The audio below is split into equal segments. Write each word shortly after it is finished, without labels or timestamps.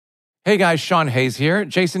Hey guys, Sean Hayes here.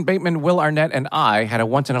 Jason Bateman, Will Arnett, and I had a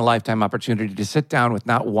once-in-a-lifetime opportunity to sit down with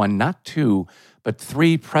not one, not two, but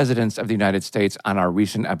three presidents of the United States on our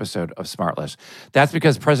recent episode of Smartless. That's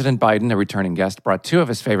because President Biden, a returning guest, brought two of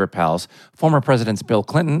his favorite pals, former Presidents Bill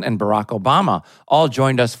Clinton and Barack Obama, all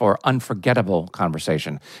joined us for unforgettable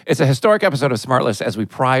conversation. It's a historic episode of Smartless as we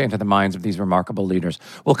pry into the minds of these remarkable leaders.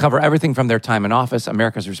 We'll cover everything from their time in office,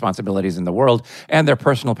 America's responsibilities in the world, and their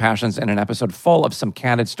personal passions in an episode full of some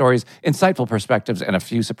candid stories, insightful perspectives, and a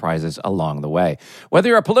few surprises along the way. Whether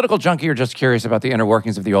you're a political junkie or just curious about the inner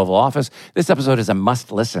workings of the Oval Office, this episode is a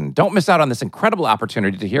must-listen. Don't miss out on this incredible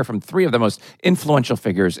opportunity to hear from three of the most influential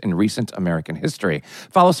figures in recent American history.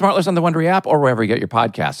 Follow Smartless on the Wondery app or wherever you get your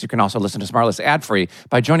podcasts. You can also listen to Smartless ad-free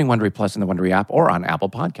by joining Wondery Plus in the Wondery app or on Apple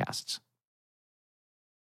Podcasts.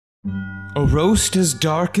 A roast as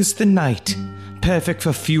dark as the night, perfect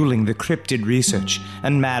for fueling the cryptid research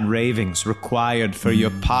and mad ravings required for your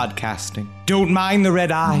podcasting. Don't mind the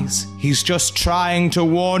red eyes. He's just trying to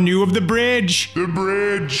warn you of the bridge. The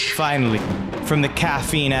bridge. Finally, from the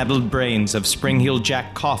caffeine-addled brains of Spring Heel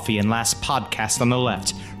Jack Coffee and Last Podcast on the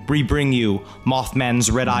Left, we bring you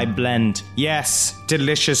Mothman's Red Eye Blend. Yes,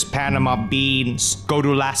 delicious Panama beans. Go to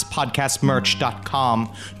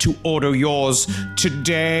lastpodcastmerch.com to order yours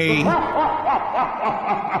today.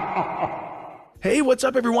 Hey, what's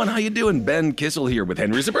up, everyone? How you doing? Ben Kissel here with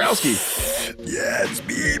Henry Zebrowski. Yeah, it's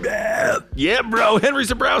me, man. Yeah, bro. Henry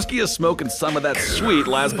Zebrowski is smoking some of that sweet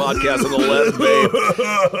Last Podcast on the Left, babe.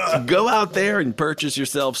 So go out there and purchase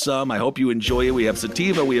yourself some. I hope you enjoy it. We have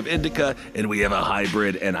sativa, we have indica, and we have a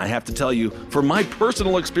hybrid. And I have to tell you, from my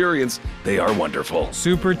personal experience, they are wonderful.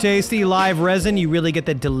 Super tasty, live resin. You really get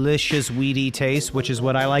that delicious weedy taste, which is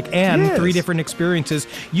what I like. And Yes. 3 different experiences.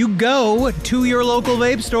 You go to your local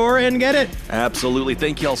vape store and get it. Absolutely.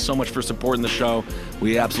 Thank you all so much for supporting the show.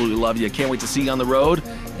 We absolutely love you. Can't wait to see you on the road.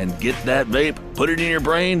 And get that vape, put it in your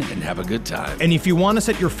brain, and have a good time. And if you want us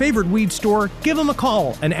at your favorite weed store, give them a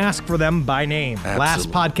call and ask for them by name. Last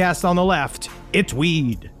Absolutely. Podcast on the Left. It's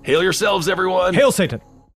weed. Hail yourselves, everyone. Hail Satan.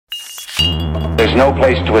 There's no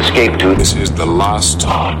place to escape to. This is the Last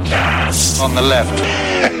Podcast On the left.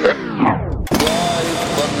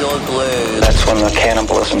 That's when the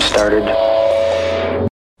cannibalism started.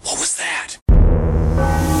 What was that?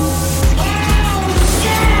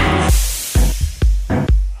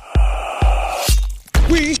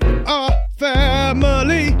 We are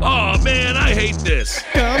family. Oh, man, I hate this.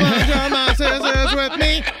 Come on, sisters with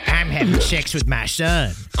me. I'm having sex with my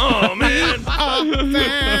son. Oh, man. Family.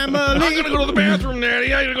 I'm going to go to the bathroom,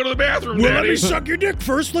 Daddy. I'm going to go to the bathroom, Well, Daddy. let me suck your dick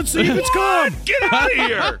first. Let's see if it's gone. Get out of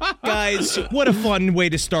here. Guys, what a fun way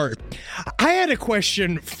to start. I had a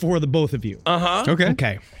question for the both of you. Uh-huh.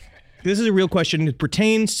 Okay. This is a real question. It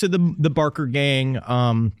pertains to the Barker gang.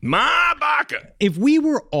 My baka. If we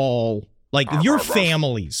were all, like, if your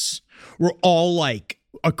families were all like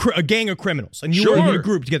a gang of criminals, and you were in a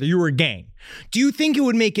group together, you were a gang, do you think it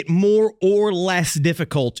would make it more or less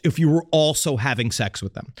difficult if you were also having sex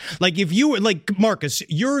with them? Like, if you were, like, Marcus,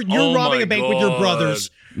 you're Oh robbing my a bank with your God. brothers.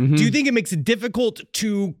 Do you think it makes it difficult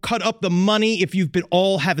to cut up the money if you've been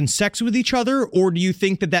all having sex with each other, or do you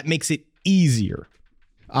think that makes it easier?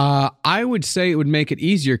 I would say it would make it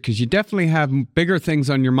easier because you definitely have bigger things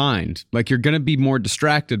on your mind. Like, you're going to be more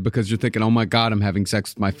distracted because you're thinking, oh my God, I'm having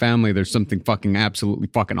sex with my family. There's something fucking absolutely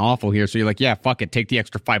fucking awful here. So you're like, yeah, fuck it. Take the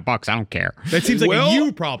extra $5. I don't care. That seems like Well, a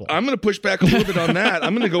you problem. I'm going to push back a little bit on that.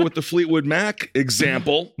 I'm going to go with the Fleetwood Mac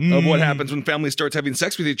example of what happens when family starts having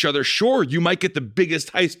sex with each other. Sure, you might get the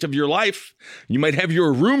biggest heist of your life. You might have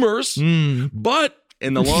your rumors, but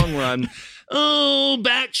in the long run, oh,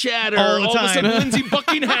 back chatter. All the of a time. sudden, Lindsey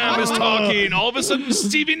Buckingham is talking. All of a sudden,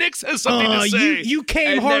 Stevie Nicks has something to say. You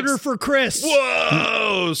came And harder next- for Chris.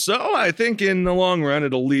 Whoa! So I think in the long run,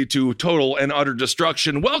 it'll lead to total and utter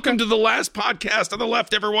destruction. Welcome to the Last Podcast on the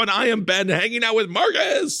Left, everyone. I am Ben, hanging out with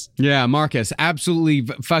Marcus. Yeah, Marcus, absolutely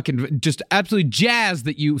absolutely jazzed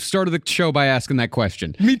that you started the show by asking that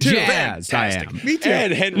question. Me too. Jazzed, I am. Me too.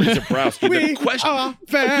 And Henry Zebrowski. We The question. are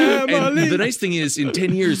family. And the nice thing is, in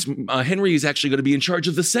 10 years, Henry is actually going to be in charge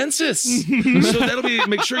of the census. So that'll be,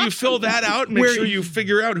 make sure you fill that out and make sure you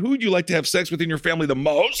figure out who you like to have sex with in your family the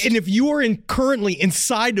most. And if you are currently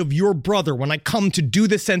inside of your brother when I come to do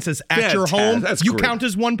the census at your home, That's you great. count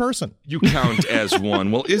as one person. You count as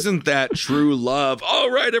one. Well, isn't that true love?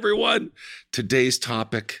 All right, everyone. Today's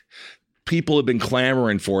topic. People have been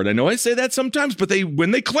clamoring for it. I know I say that sometimes, but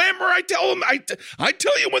when they clamor, I tell them, I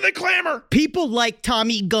tell you when they clamor. People like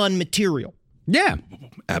Tommy Gunn material. Yeah.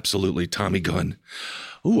 Absolutely. Tommy Gunn.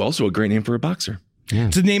 Ooh, also a great name for a boxer.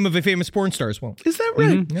 It's the name of a famous porn star as well. Is that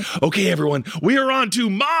right? Okay, everyone. We are on to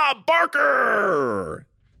Ma Barker.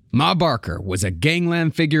 Ma Barker was a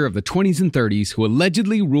gangland figure of the 20s and 30s who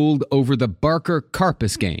allegedly ruled over the Barker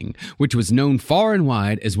Karpus Gang, which was known far and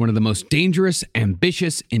wide as one of the most dangerous,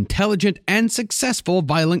 ambitious, intelligent, and successful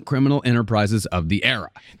violent criminal enterprises of the era.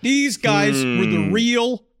 These guys were the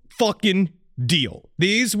real fucking deal.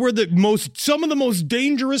 These were some of the most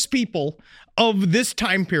dangerous people of this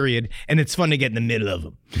time period, and it's fun to get in the middle of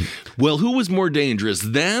them. Well, who was more dangerous,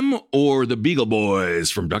 them or the Beagle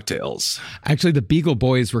Boys from DuckTales? Actually, the Beagle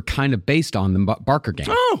Boys were kind of based on the Barker Gang.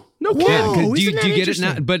 Oh, no kidding. Yeah, 'cause Whoa, do you isn't that get it now?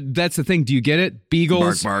 interesting? But that's the thing. Do you get it?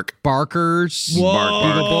 Beagles, Bark. Barkers, Whoa,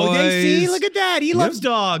 Beagle Boys. they see, look at that. He loves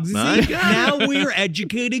dogs. My See? God. Now we're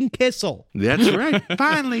educating Kissel. That's right.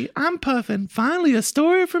 Finally, I'm puffing. Finally, a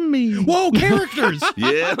story from me. Whoa, characters.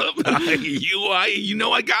 Yeah, you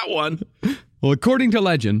know I got one. Well, according to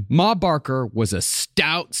legend, Ma Barker was a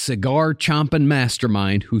stout, cigar-chomping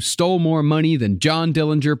mastermind who stole more money than John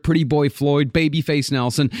Dillinger, Pretty Boy Floyd, Babyface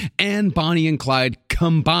Nelson, and Bonnie and Clyde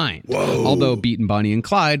combined. Whoa. Although beating Bonnie and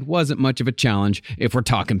Clyde wasn't much of a challenge if we're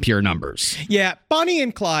talking pure numbers. Yeah, Bonnie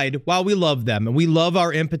and Clyde, while we love them, and we love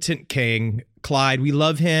our impotent king, Clyde, we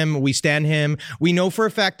love him, we stand him. We know for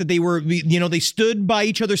a fact that they stood by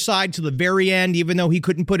each other's side to the very end, even though he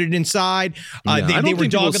couldn't put it inside. I don't they were think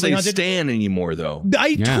people doggedly say hunted. Stan anymore, though.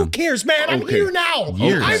 Who cares, man? I'm Okay. here now.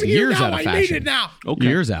 Years- I'm here years now. out of I fashion. made it now. Okay.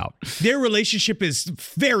 Years out. Their relationship is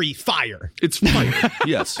very fire. It's fire.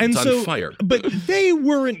 Yes, And it's so, on fire. but they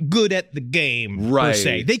weren't good at the game, per Right.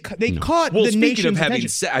 se. They caught Well, the speaking nation's of having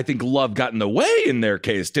attention. I think love got in the way in their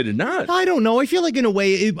case, did it not? I don't know. I feel like in a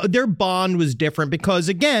way their bond was different because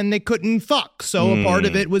again they couldn't fuck. So a part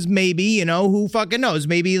of it was maybe who fucking knows?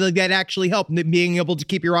 Maybe like that actually helped being able to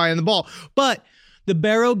keep your eye on the ball. But the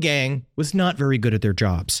Barrow Gang was not very good at their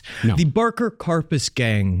jobs. No. The Barker Karpus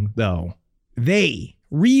Gang, though, they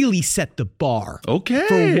really set the bar Okay.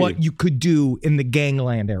 for what you could do in the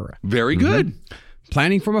gangland era. Very good.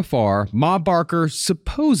 Planning from afar, Ma Barker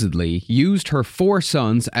supposedly used her 4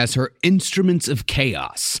 sons as her instruments of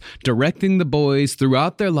chaos, directing the boys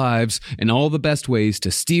throughout their lives in all the best ways to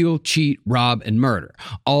steal, cheat, rob, and murder,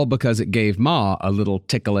 all because it gave Ma a little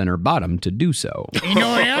tickle in her bottom to do so. You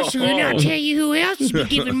know what else? I'll tell you who else has been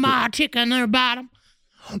giving Ma a tick on their bottom.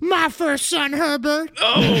 My first son, Herbert.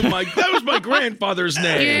 Oh my! That was my grandfather's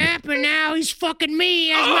name. Yep, and now he's fucking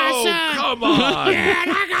me as my son. Come on! Yeah,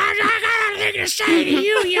 and I got a thing to say to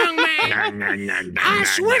you, young man. I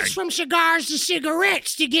switched from cigars to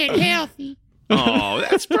cigarettes to get healthy. Oh,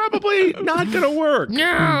 that's probably not gonna work.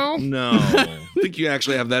 No. No, I think you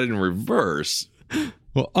actually have that in reverse.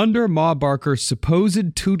 Well, under Ma Barker's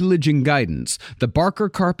supposed tutelage and guidance, the Barker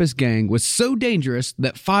Karpus Gang was so dangerous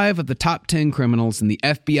that 5 of the top 10 criminals in the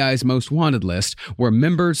FBI's most wanted list were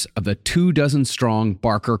members of the 24-strong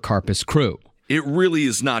Barker Karpus crew. It really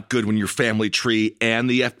is not good when your family tree and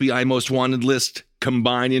the FBI most wanted list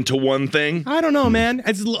combine into one thing. I don't know, man.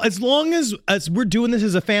 As long as we're doing this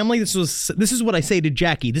as a family, this is what I say to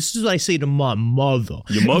Jackie. This is what I say to my mother.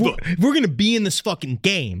 Your mother. If we're gonna be in this fucking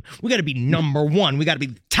game, we got to be number one. We got to be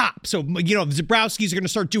the top. So if Zabrowski's are gonna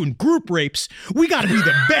start doing group rapes, we got to be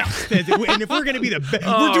the best. And if we're gonna be the best, we're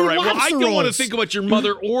All doing right. Well, I lobster don't want to rolls. think about your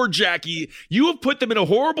mother or Jackie. You have put them in a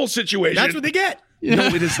horrible situation. That's what they get. No,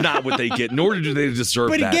 it is not what they get, nor do they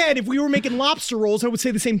deserve But that. again, if we were making lobster rolls, I would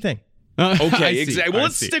say the same thing. Okay, see, exactly. Well, I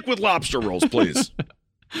let's see. stick with lobster rolls, please.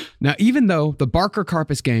 Now, even though the Barker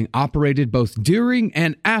Karpus Gang operated both during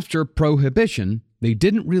and after Prohibition, they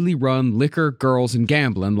didn't really run liquor, girls, and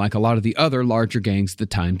gambling like a lot of the other larger gangs at the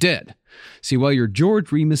time did. See, while your George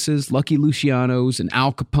Remuses, Lucky Lucianos, and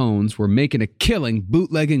Al Capones were making a killing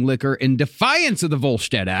bootlegging liquor in defiance of the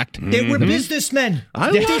Volstead Act, They were businessmen.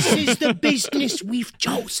 This is the business we've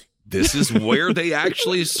chosen. This is where they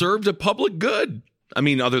actually served a public good. I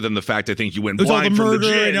mean, other than the fact I think you went It was all blind the from murder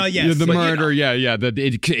the gin. and, yes. Yeah, the But, murder,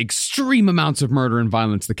 the extreme amounts of murder and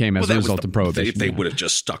violence that came as a that was result of Prohibition. If they would have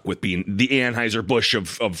just stuck with being the Anheuser-Busch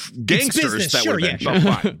of gangsters, business, that sure, would have been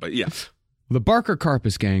yeah. fine. But yeah. The Barker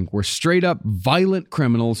Karpus Gang were straight up violent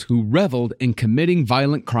criminals who reveled in committing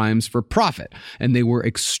violent crimes for profit, and they were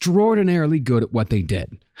extraordinarily good at what they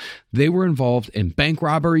did. They were involved in bank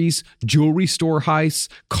robberies, jewelry store heists,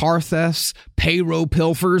 car thefts, payroll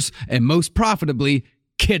pilfers, and most profitably,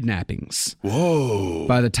 kidnappings. Whoa.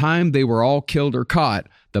 By the time they were all killed or caught,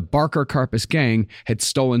 the Barker Karpus Gang had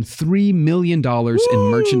stolen $3 million in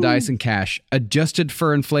merchandise and cash. Adjusted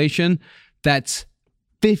for inflation, that's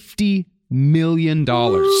 $50 million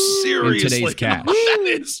Seriously. in today's cash.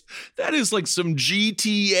 That is like some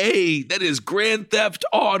GTA. That is Grand Theft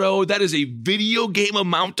Auto. That is a video game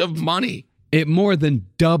amount of money. It more than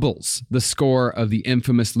doubles the score of the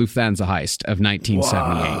infamous Lufthansa heist of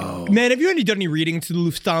 1978. Man, have you done any reading to the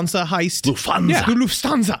Lufthansa heist? Lufthansa. The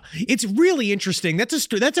Lufthansa. It's really interesting.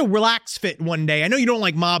 That's a relax fit one day. I know you don't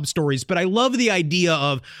like mob stories, but I love the idea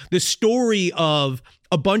of the story of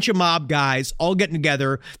a bunch of mob guys all getting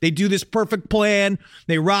together. They do this perfect plan.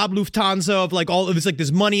 They rob Lufthansa of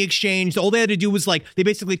this money exchange. All they had to do was they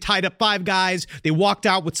basically tied up 5 guys. They walked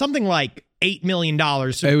out with something like $8 million.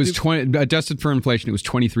 So it was 20, adjusted for inflation, it was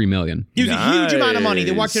 $23 million. It was a huge amount of money.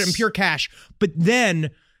 They walked out in pure cash. But then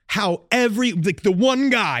how the one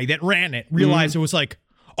guy that ran it realized it was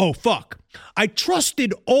oh, fuck. I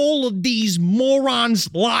trusted all of these morons,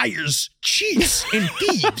 liars, cheats, and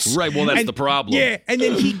thieves. Right, well, that's the problem. Yeah, and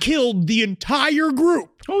then he killed the entire group.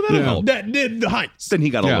 Oh, that'll help. That did the heist. Then he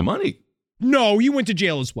got all the money. No, he went to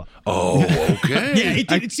jail as well. Oh, okay.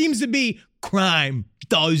 Yeah, it seems to be crime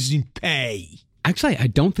doesn't pay. Actually, I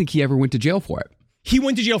don't think he ever went to jail for it. He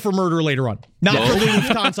went to jail for murder later on. Not for the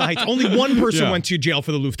Lufthansa heist. Only one person went to jail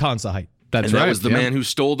for the Lufthansa heist. That's and right. that was the man who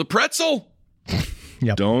stole the pretzel.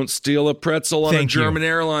 Yep. Don't steal a pretzel on a German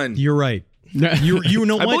airline. You're right. You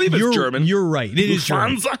know what? I believe it's German. You're right. It is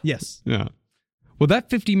German. Yes. Yeah. Well, that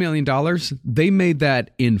 $50 million, they made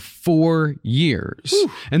that in 4 years.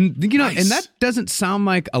 Ooh, and, nice. And that doesn't sound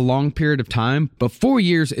like a long period of time, but 4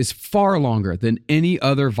 years is far longer than any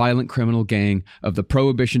other violent criminal gang of the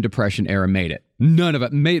Prohibition Depression era made it. None of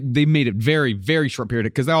it. They made it very, very short period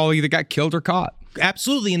because they all either got killed or caught.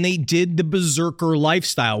 Absolutely. And they did the berserker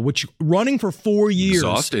lifestyle, which running for 4 years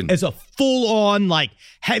as a full-on,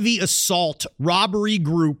 heavy assault robbery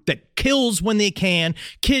group that kills when they can,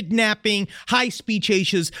 kidnapping, high-speed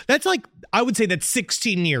chases. That's I would say that's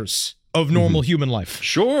 16 years of normal human life.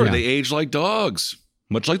 Sure. Yeah. They age like dogs,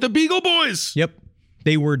 much like the Beagle Boys. Yep.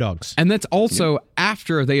 They were dogs. And that's also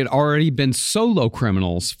after they had already been solo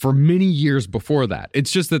criminals for many years before that. It's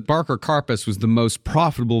just that Barker Karpus was the most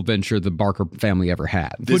profitable venture the Barker family ever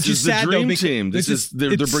had. This is the dream team.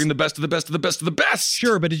 They're bringing the best of the best of the best of the best.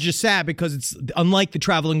 Sure, but it's just sad because it's unlike the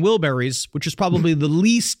Traveling Wilburys, which is probably the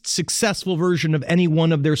least successful version of any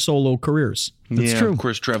one of their solo careers. That's true. Of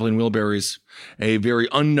course, Traveling Wilburys, a very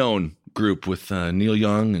unknown group with Neil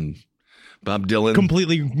Young and Bob Dylan.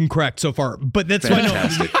 Completely incorrect so far, but that's fine.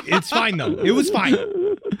 It's fine, though. It was fine.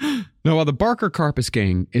 Now, while the Barker Karpus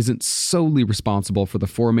gang isn't solely responsible for the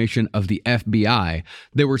formation of the FBI,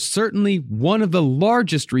 they were certainly one of the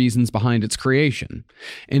largest reasons behind its creation.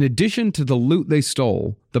 In addition to the loot they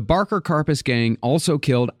stole, the Barker Karpus gang also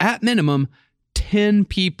killed, at minimum, 10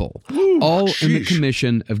 people, all in the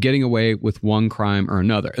commission of getting away with one crime or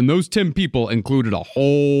another. And those 10 people included a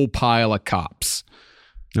whole pile of cops.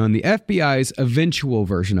 Now, in the FBI's eventual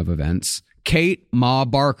version of events, Kate Ma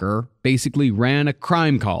Barker basically ran a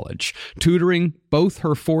crime college, tutoring both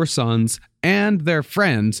her 4 sons and their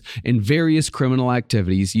friends in various criminal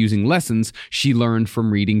activities using lessons she learned from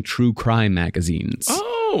reading true crime magazines.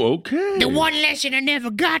 Oh, okay. The one lesson I never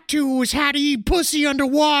got to was how to eat pussy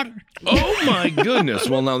underwater. Oh, my goodness.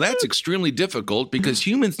 Well, now that's extremely difficult because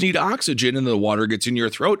humans need oxygen and the water gets in your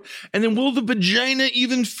throat. And then will the vagina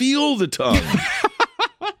even feel the tongue?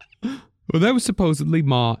 Well, that was supposedly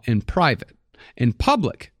Ma in private. In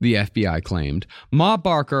public, the FBI claimed, Ma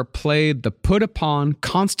Barker played the put-upon,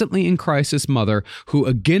 constantly in crisis mother who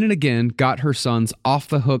again and again got her sons off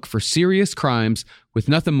the hook for serious crimes with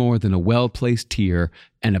nothing more than a well-placed tear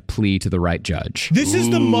and a plea to the right judge. This is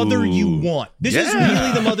the mother you want. This is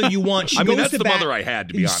really the mother you want. She that's the mother I had,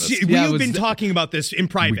 to be honest. We have been talking about this in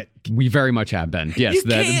private. We very much have been. Yes,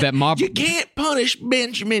 you can't punish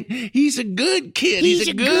Benjamin. He's a good kid. He's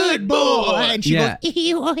a good boy. And she Yeah.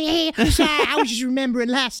 goes, sorry, I was just remembering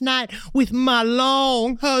last night with my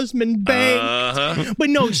long husband, babe. But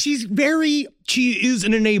no, she is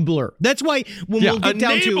an enabler. That's why when we'll get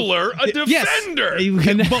down to... Enabler, a defender.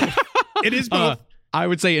 Yes, both. It is both. I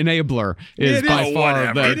would say enabler is by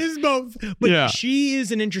far the... It is both. But she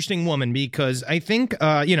is an interesting woman because I think,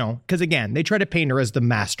 because again, they try to paint her as the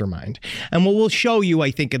mastermind. And what we'll show you,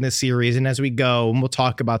 I think, in this series, and as we go, and we'll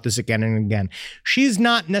talk about this again and again, she's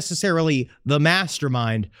not necessarily the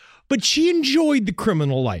mastermind, but she enjoyed the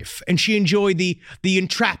criminal life and she enjoyed the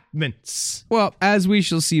entrapments. Well, as we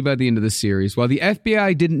shall see by the end of the series, while the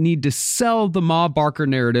FBI didn't need to sell the Ma Barker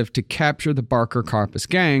narrative to capture the Barker Karpus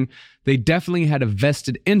gang, they definitely had a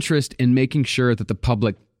vested interest in making sure that the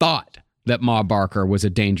public thought that Ma Barker was a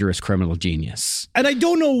dangerous criminal genius. And I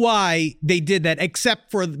don't know why they did that,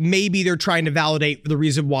 except for maybe they're trying to validate the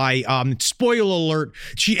reason why, spoiler alert,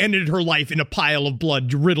 she ended her life in a pile of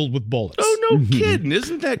blood riddled with bullets. Oh, no kidding.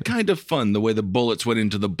 Isn't that kind of fun, the way the bullets went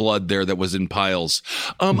into the blood there that was in piles?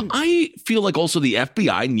 I feel like also the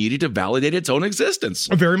FBI needed to validate its own existence.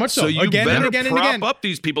 Very much so. So you Again better and again and prop again. up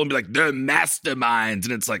these people and be like, they're masterminds.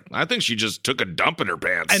 And it's like, I think she just took a dump in her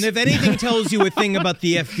pants. And if anything tells you a thing about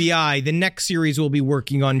the FBI, the next series we'll be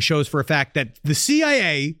working on shows for a fact that the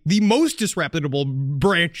CIA, the most disreputable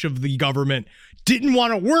branch of the government, didn't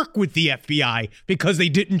want to work with the FBI because they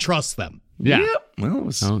didn't trust them. Yeah. Yep. Well, it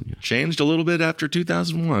was changed a little bit after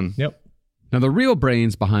 2001. Yep. Now, the real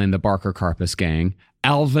brains behind the Barker Karpus gang,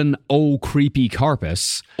 Alvin Old Creepy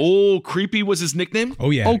Karpus. Old Creepy was his nickname? Oh,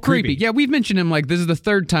 yeah. Old Creepy. Yeah, we've mentioned him like this is the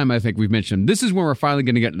third time I think we've mentioned him. This is when we're finally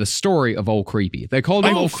going to get to the story of Old Creepy. They called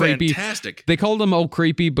him Old Creepy. Fantastic. They called him Old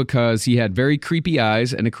Creepy because he had very creepy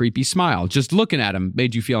eyes and a creepy smile. Just looking at him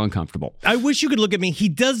made you feel uncomfortable. I wish you could look at me. He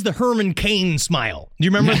does the Herman Cain smile. Do you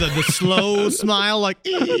remember the slow smile? Like,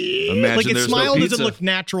 like his smile doesn't look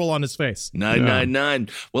natural on his face. 999.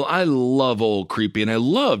 Well, I love Old Creepy, and I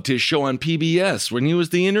loved his show on PBS when he was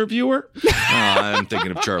the interviewer. I'm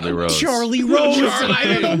thinking of Charlie Rose. Charlie Rose. I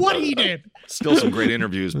don't know what he did. Still some great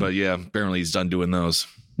interviews, but yeah, apparently he's done doing those.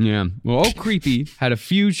 Yeah. Well, Old Creepy had a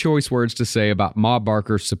few choice words to say about Ma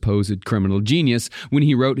Barker's supposed criminal genius when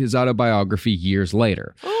he wrote his autobiography years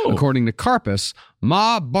later. According to Karpus,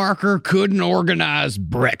 Ma Barker couldn't organize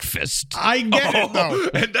breakfast. I get it, though.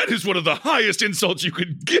 And that is one of the highest insults you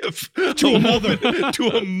could give to a mother. To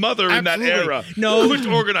a mother in that era. No.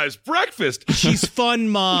 Couldn't organize breakfast. She's fun,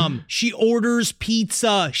 Mom. She orders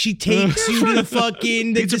pizza. She takes you to the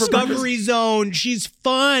fucking the Discovery Zone. She's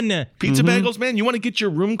fun. Pizza bagels, man. You want to get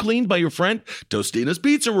your room cleaned by your friend? Tostina's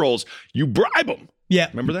Pizza Rolls. You bribe them. Yeah.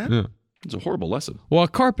 Remember that? Yeah. It's a horrible lesson. Well,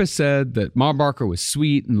 Karpus said that Ma Barker was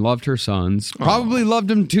sweet and loved her sons. Probably loved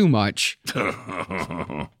them too much.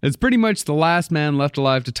 It's pretty much the last man left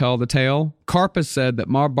alive to tell the tale. Karpus said that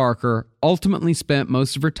Ma Barker ultimately spent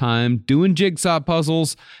most of her time doing jigsaw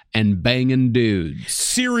puzzles and banging dudes.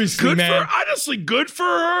 Seriously, Good man. honestly, good for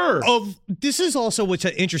her. This is also what's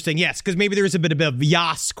interesting, yes, because maybe there is a bit of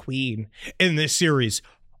Yas Queen in this series.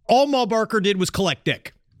 All Ma Barker did was collect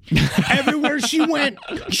dick. Everywhere she went,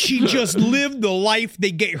 she just lived the life.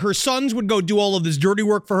 Her sons would go do all of this dirty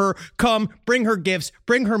work for her, come, bring her gifts,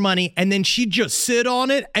 bring her money, and then she'd just sit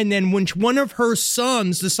on it. And then when one of her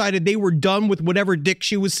sons decided they were done with whatever dick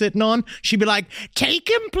she was sitting on, she'd be like, "Take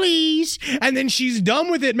him, please." And then she's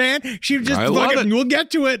done with it, man. She just we'll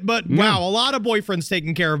get to it. But wow, a lot of boyfriends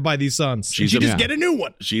taken care of by these sons. She just get a new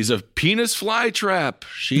one. She's a penis fly trap.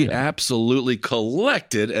 She absolutely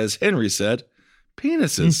collected, as Henry said,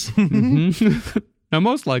 penises. Now,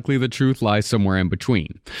 most likely, the truth lies somewhere in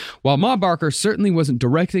between. While Ma Barker certainly wasn't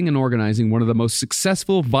directing and organizing one of the most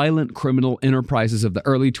successful violent criminal enterprises of the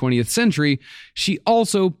early 20th century, she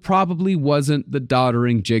also probably wasn't the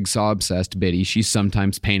doddering, jigsaw-obsessed biddy she's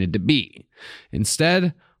sometimes painted to be.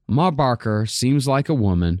 Instead, Ma Barker seems like a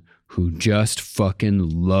woman who just fucking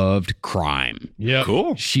loved crime. Yeah,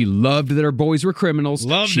 cool. She loved that her boys were criminals.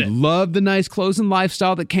 She loved the nice clothes and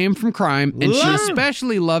lifestyle that came from crime. And she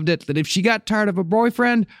especially loved it that if she got tired of a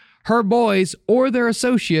boyfriend, her boys or their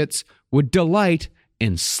associates would delight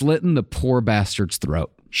in slitting the poor bastard's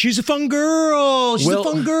throat. She's a fun girl. She's a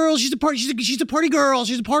fun girl. She's a party girl.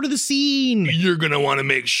 She's a part of the scene. You're going to want to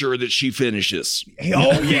make sure that she finishes.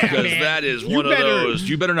 Oh, yeah, because man. that is one of those.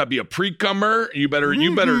 You better not be a pre-comer. You better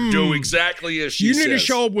do exactly as she says. You need to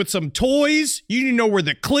show up with some toys. You need to know where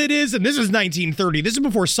the clit is. And this is 1930. This is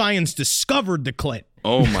before science discovered the clit.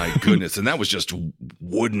 Oh my goodness. And that was just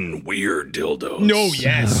wooden weird dildos. No,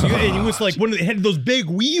 yes. And it was like it had those big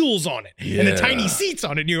wheels on it and the tiny seats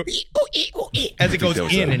on it. And you go, as it goes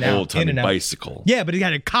in and out. In and out. Bicycle. Yeah, but it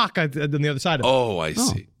had a cock on the other side of it. Oh, I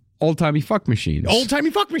see. Old-timey fuck machines. Old-timey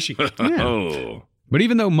fuck machine. Yeah. Oh. But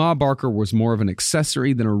even though Ma Barker was more of an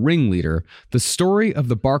accessory than a ringleader, the story of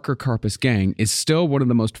the Barker Karpus gang is still one of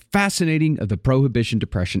the most fascinating of the Prohibition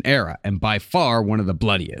Depression era, and by far one of the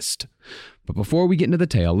bloodiest. But before we get into the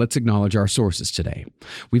tale, let's acknowledge our sources today.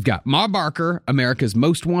 We've got Ma Barker, America's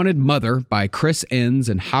Most Wanted Mother by Chris Enns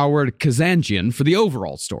and Howard Kazanjian for the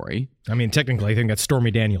overall story. I mean, technically, I think that's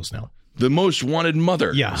Stormy Daniels now. The Most Wanted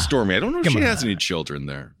Mother. Yeah. Stormy. I don't know if she has any children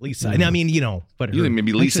there. Lisa. I mean, but you think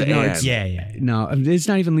maybe Lisa Ann. Yeah. No, it's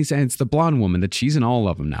not even Lisa Ann. It's the blonde woman that she's in all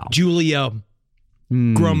of them now. Julia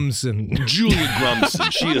Grumson. Julia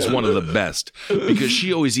Grumson. She is one of the best because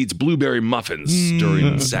she always eats blueberry muffins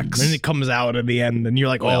during sex. And it comes out at the end, and you're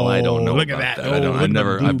like, I don't know. Look about at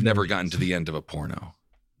that. I've never gotten to the end of a porno.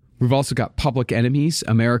 We've also got Public Enemies,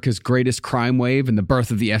 America's Greatest Crime Wave and the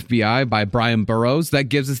Birth of the FBI by Brian Burrows. That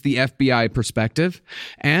gives us the FBI perspective.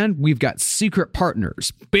 And we've got Secret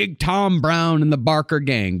Partners, Big Tom Brown and the Barker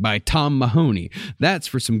Gang by Tom Mahoney. That's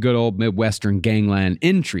for some good old Midwestern gangland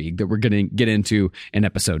intrigue that we're going to get into in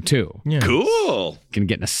episode 2. Yeah. Cool. Going to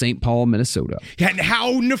get into St. Paul, Minnesota. And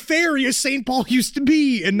how nefarious St. Paul used to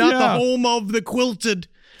be, and not the home of the quilted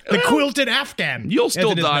Afghan. You'll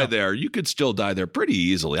still as it is die now. there. You could still die there pretty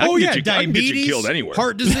easily. I Oh can yeah, get you, I can get you killed anywhere.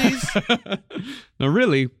 heart disease. Now,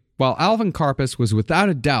 really, while Alvin Karpis was without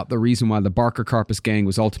a doubt the reason why the Barker Karpis gang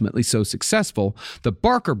was ultimately so successful, the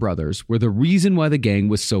Barker brothers were the reason why the gang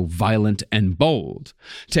was so violent and bold.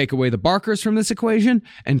 Take away the Barkers from this equation,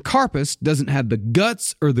 and Karpis doesn't have the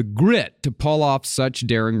guts or the grit to pull off such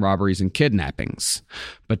daring robberies and kidnappings.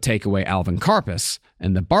 But take away Alvin Karpis,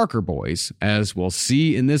 and the Barker boys, as we'll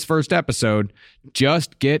see in this first episode,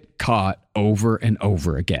 just get caught over and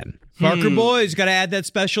over again. Barker boys, got to add that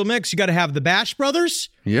special mix. You got to have the Bash Brothers.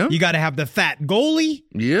 Yeah. You got to have the fat goalie.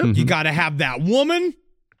 Yeah. You got to have that woman,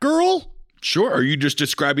 girl. Sure. Are you just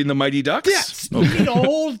describing the Mighty Ducks? Yes. You need a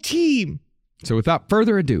whole team. So without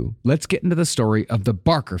further ado, let's get into the story of the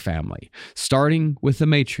Barker family, starting with the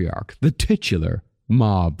matriarch, the titular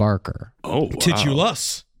Ma Barker. Oh, wow.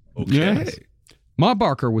 Titulus. Okay. Yes. Ma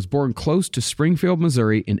Barker was born close to Springfield,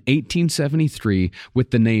 Missouri in 1873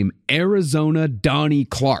 with the name Arizona Donnie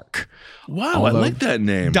Clark. Wow, I like that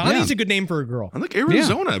name. Donnie's a good name for a girl. I like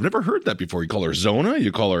Arizona. I've never heard that before. You call her Zona?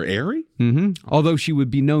 You call her Airy? Although she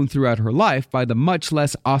would be known throughout her life by the much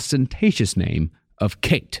less ostentatious name of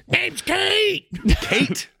Kate. Name's Kate.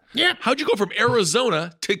 Kate? Yep. How'd you go from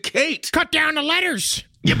Arizona to Kate? Cut down the letters.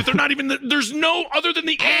 Yeah, but they're not even, there's no other than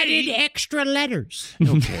the Added A. extra letters.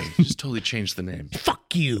 Okay, just totally changed the name.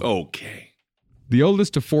 Fuck you. Okay. The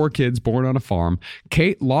oldest of 4 kids born on a farm,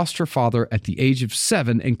 Kate lost her father at the age of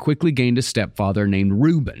 7 and quickly gained a stepfather named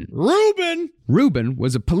Reuben. Reuben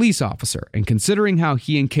was a police officer, and considering how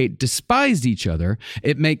he and Kate despised each other,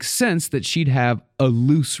 it makes sense that she'd have a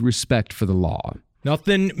loose respect for the law.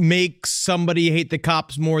 Nothing makes somebody hate the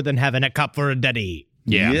cops more than having a cop for a daddy.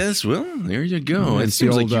 Yeah. Yes, well, there you go. It It's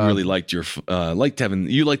seems the like you old, really liked your,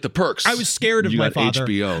 you liked the perks. I was scared of you my got father.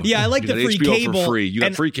 HBO. Yeah, I like You the got free HBO cable. for free. You got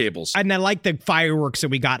and- free cables. And I like the fireworks that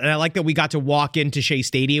we got. And I like that we got to walk into Shea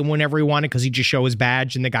Stadium whenever we wanted because he'd just show his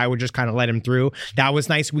badge and the guy would just kind of let him through. That was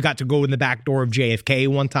nice. We got to go in the back door of JFK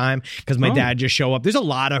one time because my dad just show up. There's a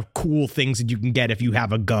lot of cool things that you can get if you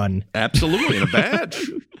have a gun. Absolutely, and a badge.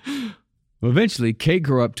 Eventually, Kate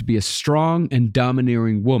grew up to be a strong and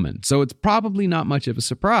domineering woman, so it's probably not much of a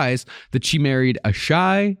surprise that she married a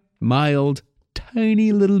shy, mild,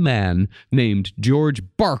 tiny little man named George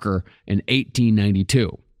Barker in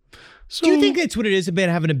 1892. Do you think that's what it is about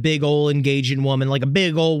having a big old engaging woman, like a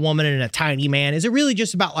big old woman and a tiny man? Is it really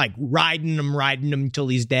just about like riding him until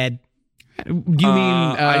he's dead? Do you mean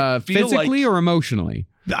I feel physically like- or emotionally?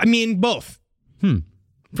 I mean, both.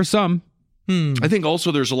 For some. I think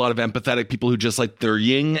also there's a lot of empathetic people who just like they're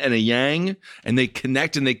yin and a yang and they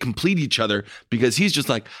connect and they complete each other because he's just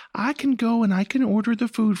like, I can go and I can order the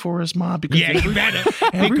food for us, Ma. Because Yeah, you better.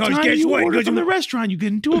 every Because time guess you what? order Because from the restaurant, you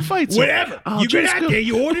get into a fight. So Whatever. I'll You get just out go- there,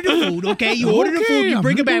 you order the food, okay? You order the Okay, food, you I'm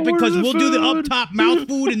bring it gonna back order because the we'll do the up food. top mouth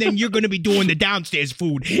food and then you're going to be doing the downstairs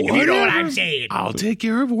food. If you know what I'm Whatever. saying. I'll take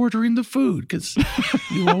care of ordering the food because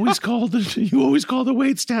you always call the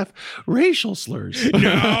wait staff racial slurs.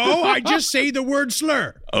 No, I just say the word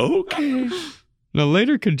slur. Okay. Now,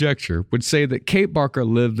 later conjecture would say that Kate Barker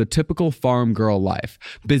lived the typical farm girl life,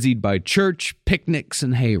 busied by church, picnics,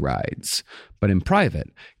 and hay rides. But in private,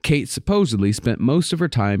 Kate supposedly spent most of her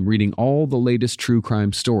time reading all the latest true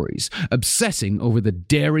crime stories, obsessing over the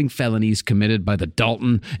daring felonies committed by the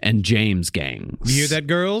Dalton and James gangs. You hear that,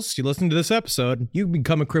 girls? You listen to this episode, you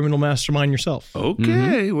become a criminal mastermind yourself.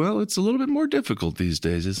 Okay. Well, it's a little bit more difficult these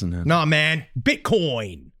days, isn't it? Nah, man.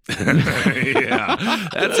 Bitcoin. Yeah,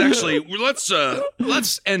 that's actually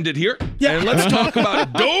let's end it here and let's talk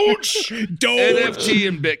about Doge, NFT,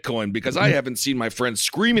 and Bitcoin because I haven't seen my friends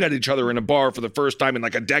screaming at each other in a bar for the first time in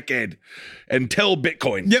like a decade until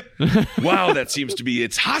Bitcoin. Yep. Wow, that seems to be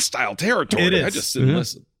it's hostile territory. It is. I just sit and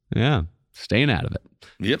listen. Yeah, staying out of it.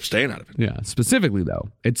 Yep, staying out of it. Yeah, specifically, though,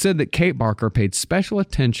 it said that Kate Barker paid special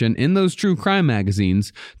attention in those true crime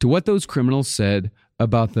magazines to what those criminals said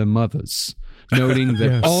about their mothers, noting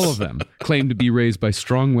that all of them claimed to be raised by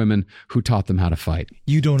strong women who taught them how to fight.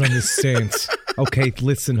 You don't understand. Okay,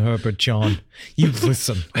 listen, Herbert John. You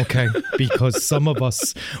listen, okay? Because some of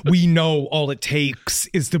us, we know all it takes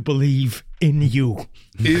is to believe in you.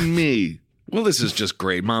 In me. Well, this is just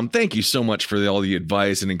great, Mom. Thank you so much for all the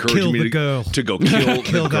advice and encouraging Kill me the girl. to go kill,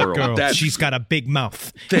 Kill the that girl. That's, She's got a big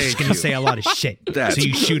mouth. Thank She's gonna you. say a lot of shit. That's So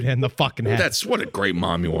you shoot her in the fucking head. that's what a great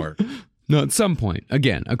mom you are. No, at some point,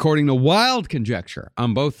 again, according to wild conjecture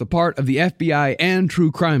on both the part of the FBI and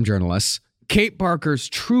true crime journalists, Kate Barker's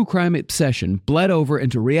true crime obsession bled over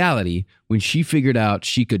into reality when she figured out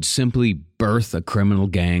she could simply birth a criminal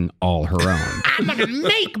gang all her own. I'm gonna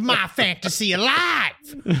make my fantasy alive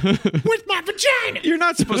with my vagina. You're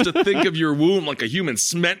not supposed to think of your womb like a human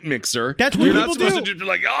cement mixer. That's what You're people not supposed do. to do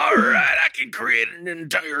like, all right, I can create an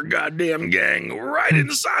entire goddamn gang right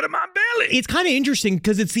inside of my belly. It's kind of interesting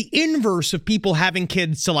because it's the inverse of people having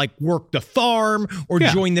kids to like work the farm or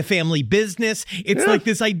join the family business. It's like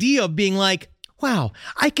this idea of being like, wow,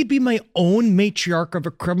 I could be my own matriarch of a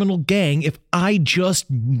criminal gang if I just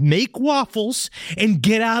make waffles and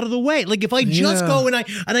get out of the way. Like if I just go and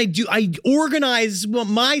I organize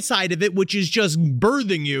my side of it, which is just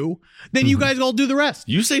birthing you, then you guys all do the rest.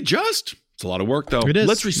 You say just. It's a lot of work, though. It is.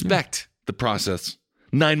 Let's respect the process.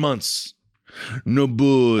 9 months. No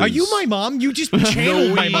booze. Are you my mom? You just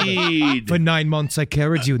channeled my mother. weed. For 9 months I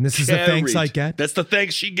carried you, and this is the thanks I get. That's the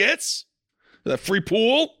thanks she gets? That free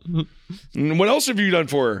pool? And what else have you done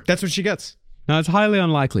for her? That's what she gets. Now, it's highly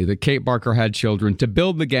unlikely that Kate Barker had children to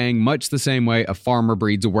build the gang much the same way a farmer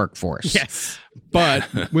breeds a workforce. Yes. But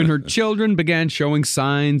when her children began showing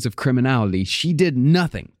signs of criminality, she did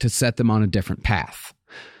nothing to set them on a different path.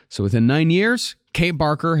 So within 9 years, Kate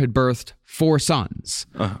Barker had birthed 4 sons.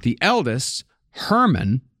 The eldest,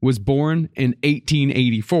 Herman, was born in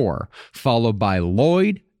 1884, followed by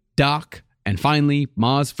Lloyd, Doc, and finally,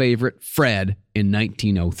 Ma's favorite, Fred, in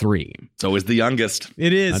 1903. So is the youngest.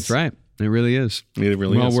 It is. That's right. It really is. It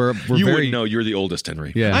really Well, is. we're you very- wouldn't know. You're the oldest,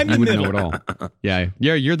 Henry. Yeah, I'm I the wouldn't know middle. at all. Yeah,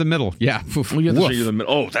 you're the middle. Yeah. Oh, you have to Woof. say you're the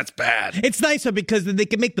middle. Oh, that's bad. It's nice though, because they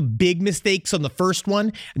can make the big mistakes on the first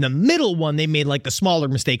one, and the middle one they made like the smaller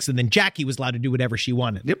mistakes, and then Jackie was allowed to do whatever she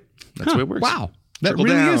wanted. Yep. That's the way it works. Wow. That Trickle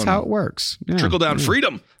really down. is how it works. Yeah. Trickle down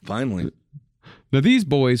freedom. Finally. Now, these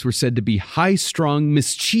boys were said to be high-strung,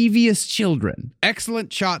 mischievous children.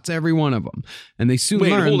 Excellent shots, every one of them. And they soon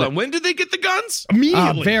Wait, learned hold that- on. When did they get the guns?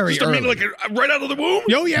 Immediately. very Just, I mean, early. like right out of the womb?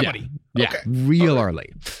 Oh yeah, buddy. Yeah, Okay. real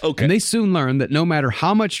early. Okay. And they soon learned that no matter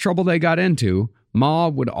how much trouble they got into, Ma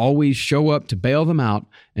would always show up to bail them out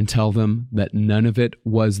and tell them that none of it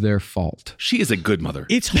was their fault. She is a good mother.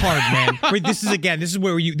 It's hard, man. Wait, this is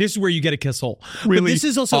where you get a kiss hole. Really but this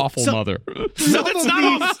is also awful mother. No, that's not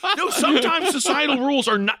all. No, sometimes societal rules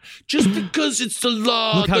are not just because it's the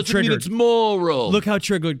law Look how doesn't mean triggered. it's moral. Look how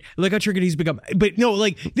triggered he's become. But no,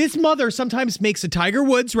 like this mother sometimes makes a Tiger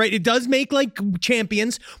Woods, right? It does make like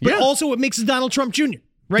champions, but also it makes a Donald Trump Jr.,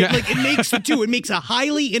 right? Yeah. Like it makes the two. It makes a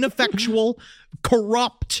highly ineffectual,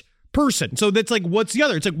 corrupt person. So that's like, what's the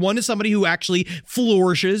other? It's like one is somebody who actually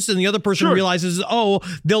flourishes, and the other person realizes, oh,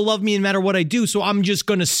 they'll love me no matter what I do, so I'm just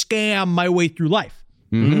going to scam my way through life.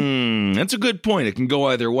 That's a good point. It can go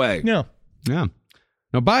either way. Yeah. Yeah.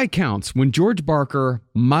 Now, by accounts, when George Barker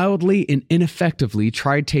mildly and ineffectively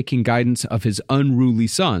tried taking guidance of his unruly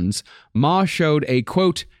sons, Ma showed a,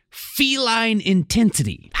 quote, feline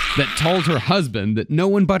intensity that told her husband that no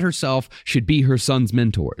one but herself should be her son's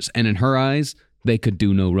mentors. And in her eyes, they could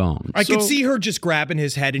do no wrong. I could see her just grabbing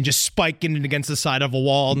his head and just spiking it against the side of a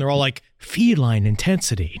wall, and they're all like, feline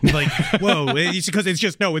intensity. Like, whoa, it's because it's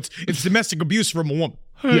just, no, it's domestic abuse from a woman.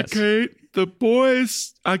 Hey, Kate, the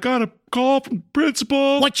boys, I got a call from the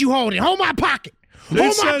principal. What you holding? Hold my pocket.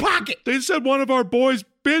 Hold my pocket. They said one of our boys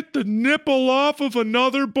bit the nipple off of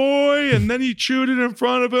another boy, and then he chewed it in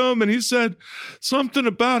front of him, and he said something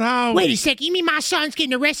about how... Wait a second. You mean my son's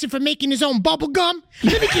getting arrested for making his own bubble gum?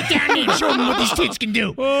 Let me get down there and show him what these tits can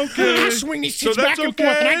do. Okay. I swing these So tits back that's and forth,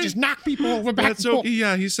 and I okay? just knock people over back That's and forth. okay.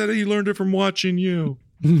 Yeah, he said he learned it from watching you.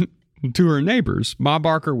 To her neighbors, Ma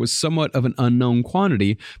Barker was somewhat of an unknown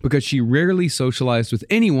quantity because she rarely socialized with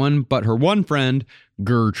anyone but her one friend,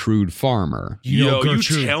 Gertrude Farmer. Yo, you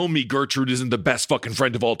tell me Gertrude isn't the best fucking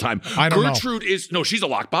friend of all time. I don't know. Gertrude is... No, she's a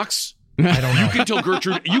lockbox. I don't know. You can tell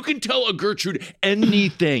Gertrude... You can tell a Gertrude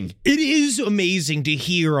anything. It is amazing to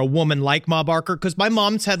hear a woman like Ma Barker, because my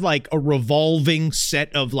mom's had like a revolving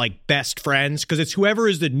set of like best friends, because it's whoever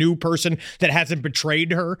is the new person that hasn't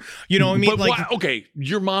betrayed her. You know what I mean? But Like, why, okay,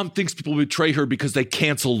 your mom thinks people betray her because they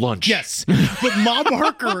cancel lunch. yes, but Ma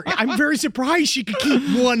Barker, I'm very surprised she could keep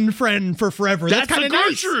one friend for forever. That's That's a kind of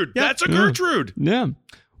nice. Gertrude. Yeah. That's a Gertrude. Yeah.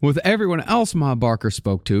 With everyone else Ma Barker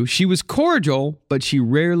spoke to, she was cordial, but she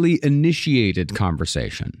rarely initiated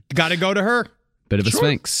conversation. Got to go to her. Bit of a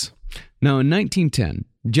sphinx. Now, in 1910,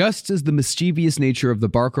 just as the mischievous nature of the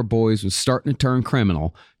Barker boys was starting to turn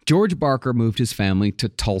criminal, George Barker moved his family to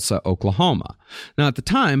Tulsa, Oklahoma. Now, at the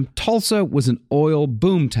time, Tulsa was an oil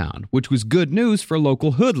boom town, which was good news for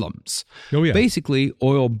local hoodlums. Oh, yeah. Basically,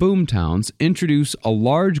 oil boom towns introduce a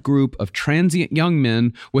large group of transient young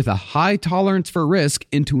men with a high tolerance for risk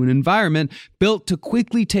into an environment built to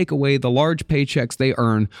quickly take away the large paychecks they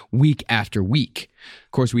earn week after week.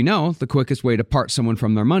 Of course, we know the quickest way to part someone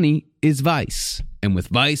from their money is vice. And with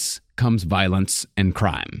vice comes violence and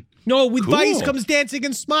crime. No, with Cool. vice comes dancing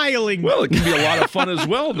and smiling. Well, it can be a lot of fun as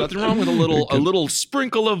well. Nothing wrong with a little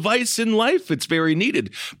sprinkle of vice in life. It's very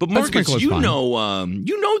needed. But Marcus, sprinkle is you fine.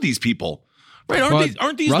 know these people, right?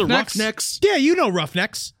 Aren't these Roughnecks? the Roughnecks? Yeah, you know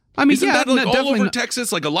Roughnecks. I mean, Isn't yeah, that like no, all definitely over not-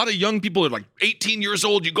 Texas? Like a lot of young people are like 18 years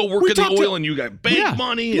old. You go work We in the talked oil to- and you got bank Yeah.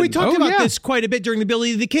 money. We And, talked Oh, about yeah. this quite a bit during the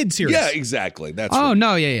Billy the Kid series. yeah, exactly. That's Oh, right.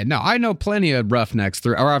 no, yeah. No, I know plenty of roughnecks,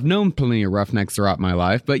 or I've known plenty of roughnecks throughout my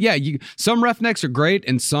life. But yeah, some roughnecks are great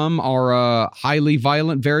and some are highly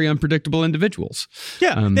violent, very unpredictable individuals.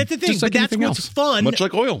 Yeah, that's the thing. just like But that's anything what's else. fun Much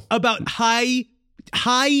like oil. about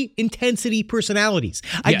high intensity personalities.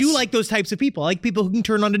 I do Yes. like those types of people. I like people who can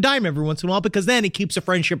turn on a dime every once in a while because then it keeps a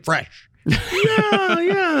friendship fresh.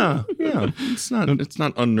 Yeah. It's not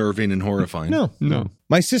unnerving and horrifying. No.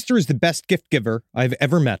 My sister is the best gift giver I've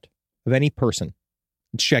ever met of any person.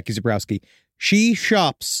 It's Jackie Zabrowski. She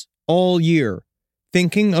shops all year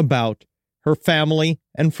thinking about her family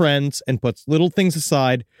and friends and puts little things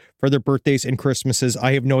aside for their birthdays and Christmases.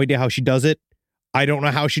 I have no idea how she does it. I don't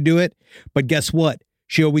know how she do it. But guess what?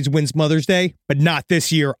 She always wins Mother's Day, but not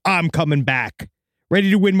this year. I'm coming back. Ready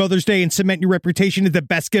to win Mother's Day and cement your reputation as the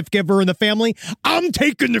best gift giver in the family? I'm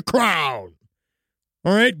taking the crown.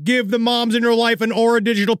 All right, give the moms in your life an Aura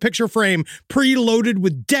digital picture frame preloaded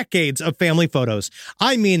with decades of family photos.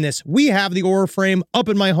 I mean this. We have the Aura frame up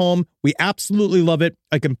in my home. We absolutely love it.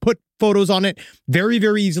 I can put photos on it very,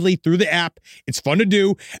 very easily through the app. It's fun to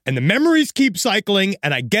do, and the memories keep cycling,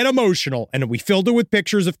 and I get emotional. And we filled it with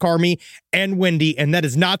pictures of Carmi and Wendy, and that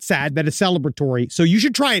is not sad. That is celebratory. So you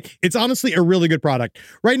should try it. It's honestly a really good product.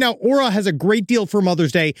 Right now, Aura has a great deal for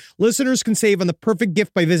Mother's Day. Listeners can save on the perfect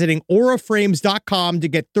gift by visiting auraframes.com to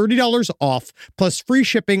get $30 off, plus free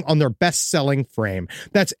shipping on their best-selling frame.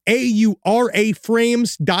 That's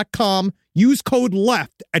auraframes.com. Use code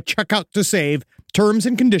LEFT at checkout to save. Terms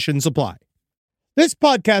and conditions apply. This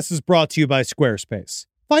podcast is brought to you by Squarespace.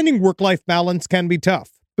 Finding work-life balance can be tough,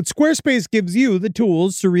 but Squarespace gives you the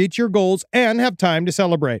tools to reach your goals and have time to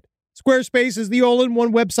celebrate. Squarespace is the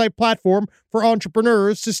all-in-one website platform for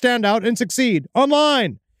entrepreneurs to stand out and succeed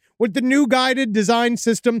online. With the new guided design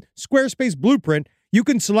system, Squarespace Blueprint, you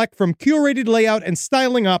can select from curated layout and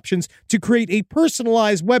styling options to create a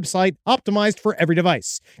personalized website optimized for every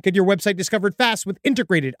device. Get your website discovered fast with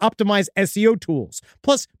integrated, optimized SEO tools.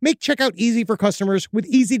 Plus, make checkout easy for customers with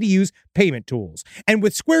easy-to-use payment tools. And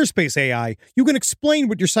with Squarespace AI, you can explain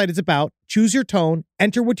what your site is about, choose your tone,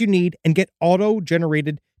 enter what you need, and get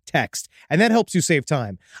auto-generated text. And that helps you save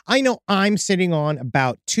time. I know I'm sitting on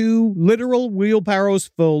about 2 literal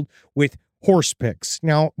wheelbarrows filled with horse pics.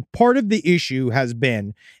 Now, part of the issue has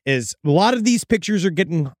been is a lot of these pictures are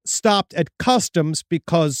getting stopped at customs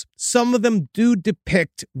because some of them do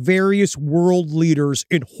depict various world leaders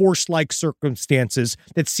in horse-like circumstances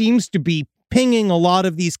that seems to be pinging a lot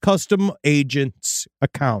of these custom agents'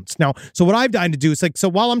 accounts. Now, so what I've done to do is so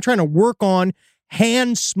while I'm trying to work on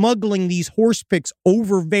hand smuggling these horse pics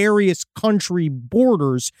over various country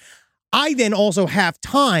borders, I then also have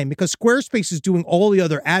time, because Squarespace is doing all the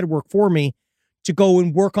other ad work for me, to go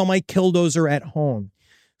and work on my Killdozer at home.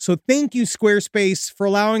 So thank you, Squarespace, for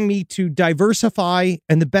allowing me to diversify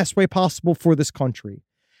in the best way possible for this country.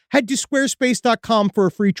 Head to squarespace.com for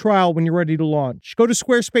a free trial when you're ready to launch. Go to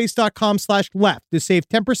squarespace.com/left to save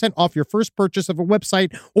 10% off your first purchase of a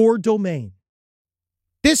website or domain.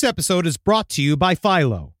 This episode is brought to you by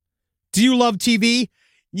Philo. Do you love TV?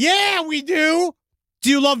 Yeah, we do. Do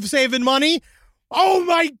you love saving money? Oh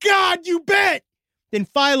my God, you bet! Then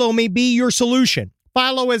Philo may be your solution.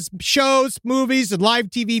 Philo has shows, movies, and live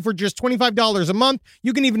TV for just $25 a month.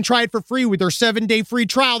 You can even try it for free with their 7-day free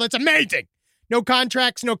trial. That's amazing! No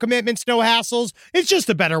contracts, no commitments, no hassles. It's just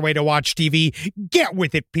a better way to watch TV. Get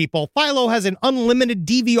with it, people. Philo has an unlimited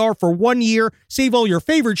DVR for 1 year. Save all your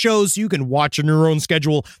favorite shows so you can watch on your own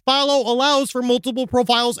schedule. Philo allows for multiple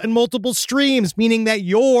profiles and multiple streams, meaning that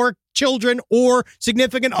your children or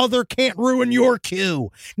significant other can't ruin your queue.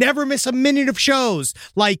 Never miss a minute of shows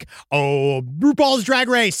like, RuPaul's Drag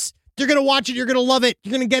Race. You're going to watch it. You're going to love it.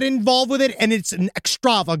 You're going to get involved with it, and it's an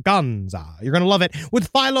extravaganza. You're going to love it. With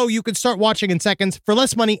Philo, you can start watching in seconds for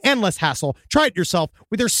less money and less hassle. Try it yourself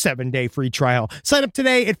with their 7-day free trial. Sign up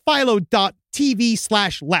today at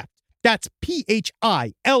philo.tv/left. That's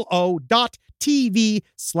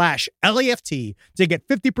PHILO.TV/LAFT to get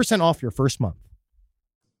 50% off your first month.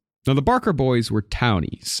 Now, the Barker boys were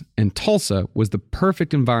townies, and Tulsa was the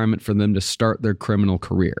perfect environment for them to start their criminal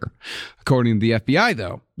career. According to the FBI,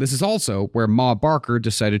 though, this is also where Ma Barker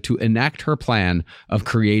decided to enact her plan of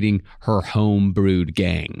creating her home-brewed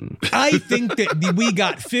gang. I think that we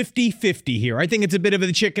got 50-50 here. I think it's a bit of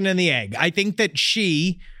the chicken and the egg. I think that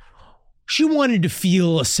she wanted to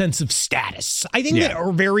feel a sense of status. I think that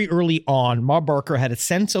very early on, Ma Barker had a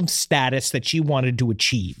sense of status that she wanted to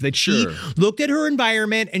achieve. That she looked at her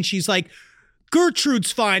environment and she's like,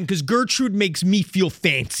 Gertrude's fine because Gertrude makes me feel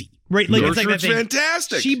fancy. Right? Like, Gertrude's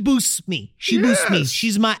fantastic. She boosts me. Boosts me.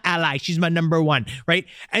 She's my ally. She's my number one. Right?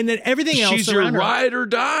 And then everything else She's your ride or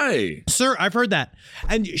die. Sir, I've heard that.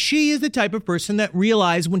 And she is the type of person that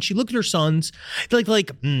realized when she looked at her sons, they're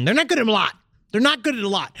not good at a lot. They're not good at a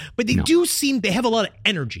lot, but they they have a lot of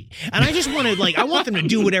energy. And I just want to I want them to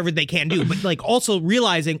do whatever they can do, but also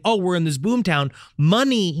realizing, we're in this boomtown.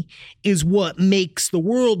 Money is what makes the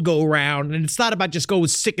world go round. And it's not about just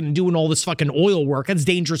sticking and doing all this fucking oil work. That's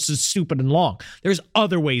dangerous and stupid and long. There's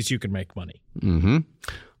other ways you can make money. Mm-hmm.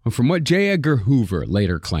 Well, from what J. Edgar Hoover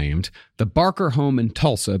later claimed, the Barker home in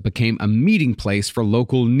Tulsa became a meeting place for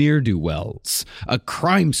local ne'er-do-wells, a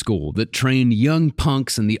crime school that trained young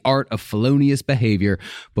punks in the art of felonious behavior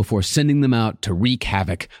before sending them out to wreak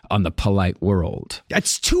havoc on the polite world.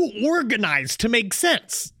 That's too organized to make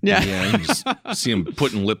sense. Yeah, you just see him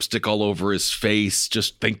putting lipstick all over his face,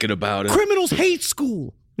 just thinking about it. Criminals hate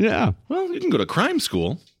school. Yeah. Well, you can go to crime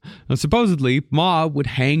school. Now, supposedly, Ma would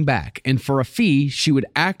hang back, and for a fee, she would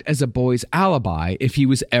act as a boy's alibi if he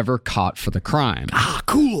was ever caught for the crime. Ah,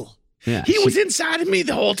 cool. Yeah, He was inside of me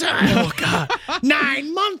the whole time. Oh, God.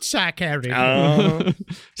 9 months I carried.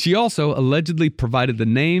 She also allegedly provided the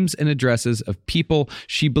names and addresses of people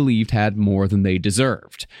she believed had more than they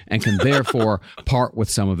deserved and can therefore part with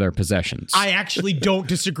some of their possessions. I actually don't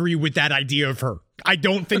disagree with that idea of her. I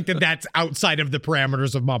don't think that that's outside of the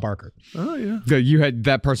parameters of Ma Barker. Oh, yeah. You had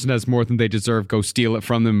that person has more than they deserve. Go steal it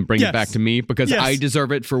from them and bring it back to me because I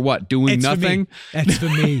deserve it for what? Doing nothing? That's for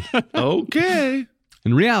me. Okay.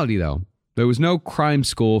 In reality, though, there was no crime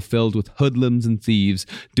school filled with hoodlums and thieves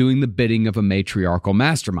doing the bidding of a matriarchal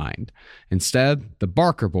mastermind. Instead, the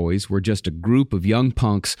Barker boys were just a group of young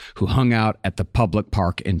punks who hung out at the public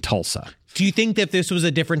park in Tulsa. Do you think that if this was a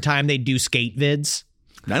different time, they'd do skate vids?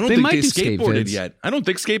 I don't think they skateboarded yet. I don't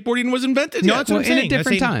think skateboarding was invented yet. No, that's what I'm saying. In a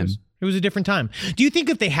different time. It was a different time. Do you think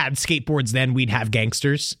if they had skateboards then, we'd have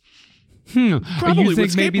gangsters? Probably. You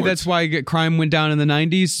think maybe that's why crime went down in the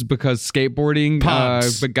 90s? Because skateboarding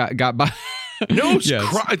got by... No,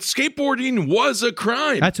 skateboarding was a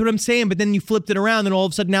crime. That's what I'm saying. But then you flipped it around, and all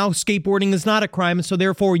of a sudden now skateboarding is not a crime. And so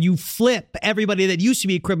therefore you flip everybody that used to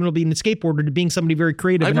be a criminal being a skateboarder to being somebody very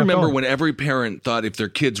creative. I remember when every parent thought if their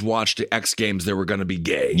kids watched the X Games, they were going to be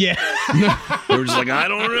gay. Yeah. They were just like, I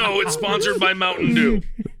don't know. It's sponsored by Mountain Dew.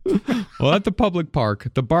 Well, at the public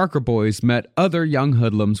park, the Barker boys met other young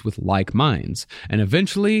hoodlums with like minds, and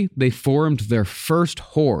eventually they formed their first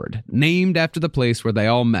horde, named after the place where they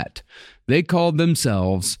all met. They called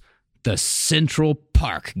themselves the Central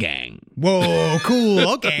Park Gang. Whoa,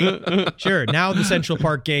 cool. Okay. Sure. Now the Central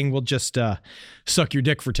Park Gang will just suck your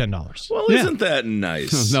dick for $10. Well, isn't that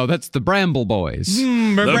nice? No, that's the Bramble Boys.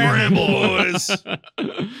 The Bramble Boys.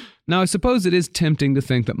 Now, I suppose it is tempting to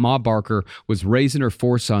think that Ma Barker was raising her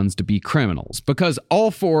 4 sons to be criminals, because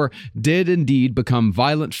all 4 did indeed become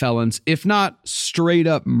violent felons, if not straight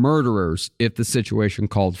up murderers, if the situation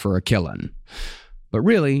called for a killing. But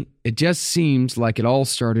really, it just seems like it all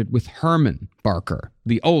started with Herman Barker,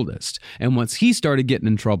 the oldest. And once he started getting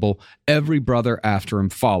in trouble, every brother after him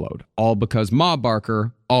followed, all because Ma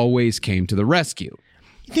Barker always came to the rescue.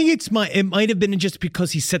 I think it might have been just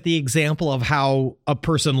because he set the example of how a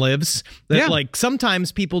person lives. That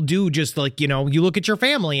sometimes people do just you look at your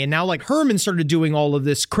family, and now Herman started doing all of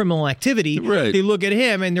this criminal activity. Right. They look at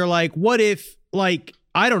him and they're like, what if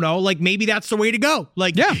I don't know, maybe that's the way to go.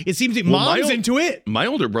 It seems like mom's into it. My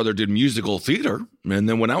older brother did musical theater. And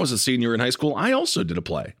then when I was a senior in high school, I also did a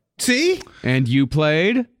play. See? And you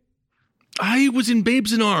played? I was in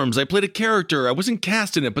Babes in Arms. I played a character. I wasn't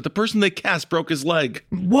cast in it, but the person they cast broke his leg.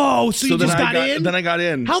 Whoa, so you just got in? Then I got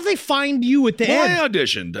in. How'd they find you at the end? I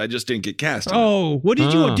auditioned. I just didn't get cast in it. Oh, what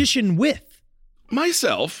did you audition with?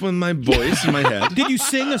 Myself, with my voice in my head. Did you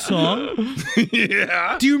sing a song?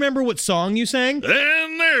 Yeah. Do you remember what song you sang?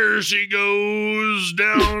 And there she goes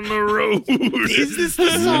down the road. Is this the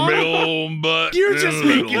song? Butt You're just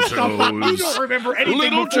making little stuff up. You toes. don't remember anything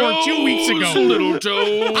Little before toes, 2 weeks ago. Little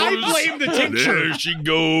toes. I blame the tincture. There she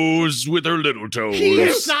goes with her little toes. He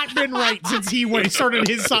has not been right since he started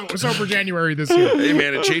his Sober January this year. Hey,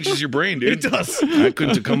 man, it changes your brain, dude. It does. I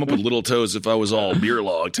couldn't have come up with little toes if I was all beer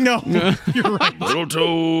logged. No, you're right. Little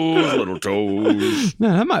toes, little toes.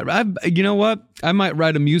 Man, you know what? I might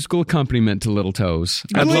write a musical accompaniment to Little Toes.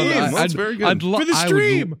 That's very good. For the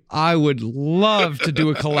stream. I would love to do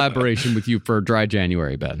a collaboration with you for Dry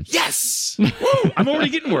January, Ben. Yes! Woo! I'm already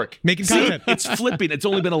getting work. Making See, content. it's flipping. It's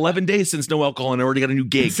only been 11 days since no alcohol, and I already got a new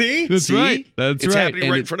gig. See? That's See? right. That's it's right. happening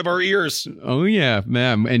And right in front of our ears. Oh yeah,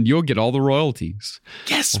 man, and you'll get all the royalties.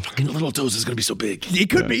 Yes, fucking Little Toes is going to be so big. It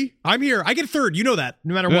could be. I'm here. I get a third. You know that.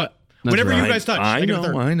 No matter what. That's Whenever you right. guys touch, I get a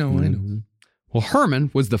third. I know. Well, Herman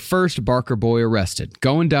was the first Barker boy arrested,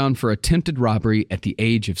 going down for attempted robbery at the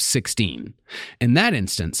age of 16. In that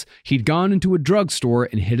instance, he'd gone into a drugstore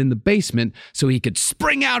and hid in the basement so he could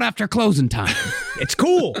spring out after closing time. It's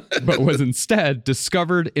cool. But was instead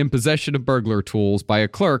discovered in possession of burglar tools by a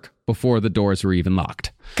clerk before the doors were even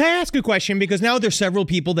locked. Can I ask a question? Because now there's several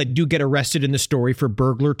people that do get arrested in the story for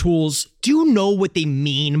burglar tools. Do you know what they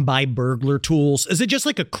mean by burglar tools? Is it just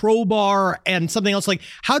like a crowbar and something else? Like,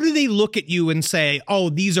 how do they look at you and say, oh,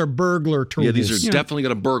 these are burglar tools? Yeah, these are definitely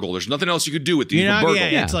going to burgle. There's nothing else you could do with these but burgle.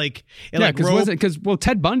 Yeah, it's like... Because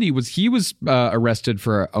Ted Bundy was arrested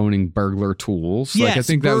for owning burglar tools. Yes, like I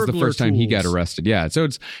think that was the burglar first time he got tools. arrested. Yeah, so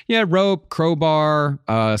it's rope, crowbar,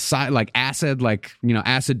 like acid,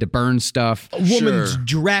 acid to burn stuff. A woman's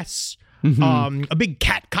dress, a big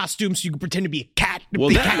cat costume so you can pretend to be a cat. Well,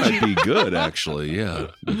 big that cat might be good, actually. Yeah.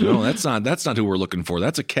 No, that's not who we're looking for.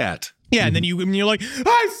 That's a cat. Yeah, and then you're like,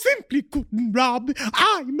 I simply couldn't rob.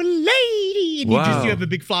 I'm a lady. And you have a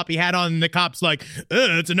big floppy hat on, and the cop's like,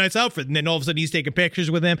 it's a nice outfit. And then all of a sudden he's taking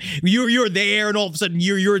pictures with him. You're there, and all of a sudden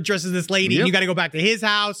you're dressed as this lady, and you got to go back to his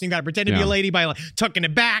house, and you got to pretend to be a lady by like tucking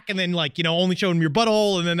it back, and then only showing him your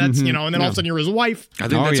butthole, and then that's and then all of a sudden you're his wife. I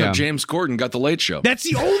think that's how James Corden got the Late Show. That's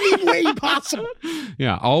the only way possible.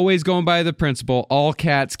 Yeah, always going by the principle: all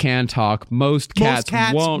cats can talk. Most cats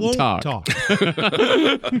won't talk.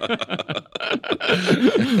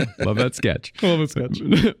 Love that sketch.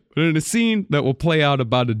 But in a scene that will play out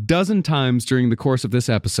about a dozen times during the course of this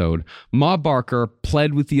episode, Ma Barker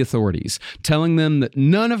pled with the authorities, telling them that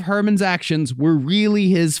none of Herman's actions were really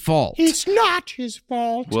his fault. It's not his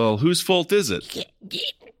fault. Well, whose fault is it?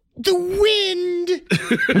 The wind.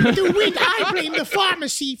 The wind. I blame the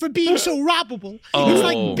pharmacy for being so robbable. It's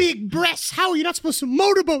like big breasts. How are you not supposed to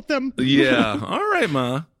motorboat them? Yeah. All right,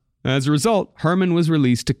 Ma. As a result, Herman was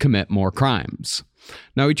released to commit more crimes.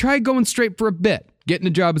 Now, he tried going straight for a bit, getting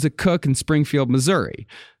a job as a cook in Springfield, Missouri.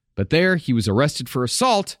 But there, he was arrested for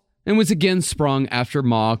assault and was again sprung after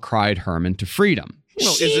Ma cried Herman to freedom.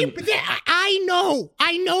 Well,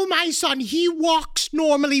 I know my son. He walks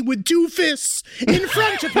normally with two fists in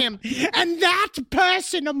front of him. And that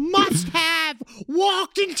person must have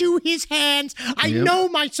walked into his hands. I know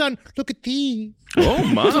my son. Look at these. Oh,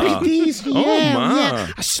 Ma. Look at these. Ma.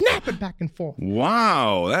 I snap it back and forth.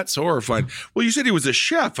 Wow, that's horrifying. Well, you said he was a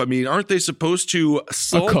chef. I mean, aren't they supposed to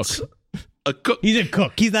assault? A cook. He's a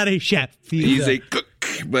cook. He's not a chef. He's a cook.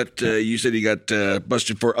 But you said he got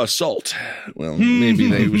busted for assault. Well, maybe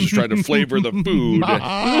they was just trying to flavor the food.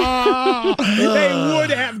 They would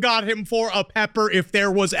have got him for a pepper if there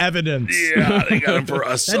was evidence. Yeah, they got him for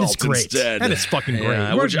assault instead. That is fucking great.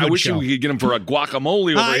 Yeah, I wish we could get him for a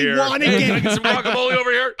guacamole over here. I want to get some guacamole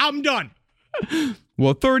over here. I'm done. Well,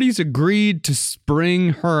 authorities agreed to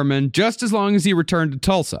spring Herman just as long as he returned to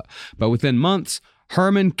Tulsa. But within months,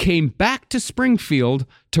 Herman came back to Springfield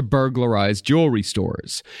to burglarize jewelry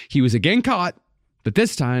stores. He was again caught, but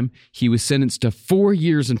this time he was sentenced to 4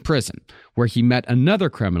 years in prison, where he met another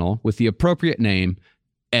criminal with the appropriate name,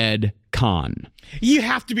 Ed Kahn. You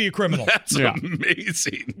have to be a criminal. That's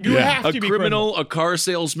amazing. You have to be a criminal, a car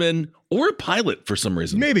salesman, or a pilot for some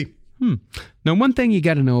reason. Maybe. Now, one thing you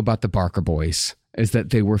got to know about the Barker boys is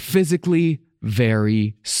that they were physically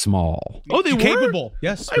very small. Oh, they were capable.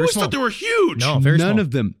 Yes, I always thought they were huge. No, very none small.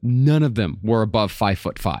 of them were above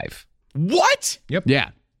 5'5". What? Yep.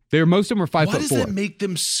 Yeah, most of them were 5'4". Why does that make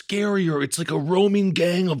them scarier? It's like a roaming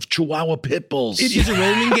gang of Chihuahua pit bulls. It is a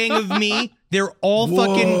roaming gang of me. They're all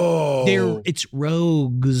it's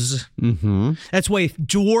rogues. Mm-hmm. That's why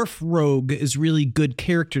dwarf rogue is really good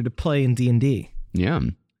character to play in D&D. Yeah,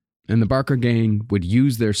 and the Barker gang would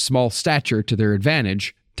use their small stature to their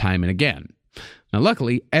advantage time and again. Now,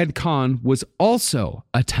 luckily, Ed Kahn was also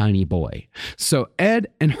a tiny boy. So Ed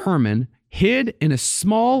and Herman hid in a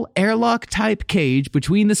small airlock-type cage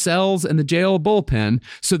between the cells and the jail bullpen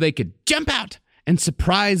so they could jump out and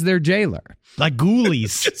surprise their jailer. Like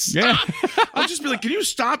ghoulies. Yeah. I'll just be like, can you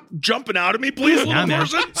stop jumping out at me, please, little Nah, man.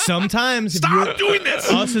 person? Sometimes Stop doing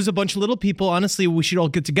this. Us as a bunch of little people, honestly, we should all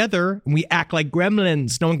get together and we act like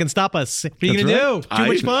gremlins. No one can stop us. What are you going to do? Too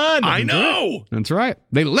much fun. I know. That's right.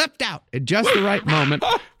 They leapt out at just the right moment,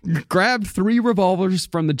 grabbed 3 revolvers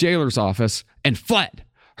from the jailer's office, and fled.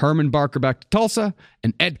 Herman Barker back to Tulsa,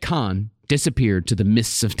 and Ed Kahn disappeared to the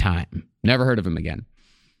mists of time. Never heard of him again.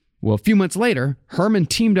 Well, a few months later, Herman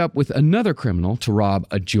teamed up with another criminal to rob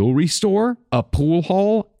a jewelry store, a pool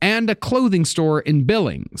hall, and a clothing store in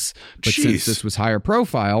Billings. But since this was higher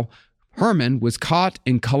profile, Herman was caught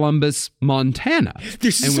in Columbus, Montana.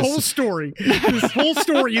 This whole story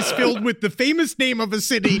is filled with the famous name of a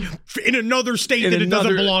city in another state that it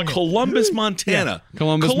doesn't belong in. Columbus, Montana. Yeah.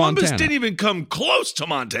 Columbus, Montana. Didn't even come close to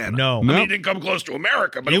Montana. No. I mean, he didn't come close to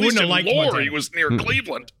America, but He at least in wouldn't have liked lore, Montana. he was near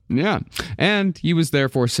Cleveland. Yeah. And he was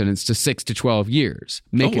therefore sentenced to 6 to 12 years,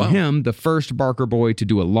 making him the first Barker boy to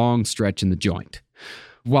do a long stretch in the joint.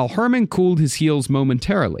 While Herman cooled his heels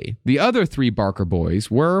momentarily, the other 3 Barker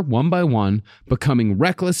boys were, one by one, becoming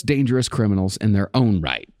reckless, dangerous criminals in their own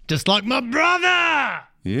right. Just like my brother.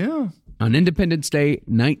 Yeah. On Independence Day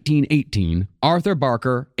 1918, Arthur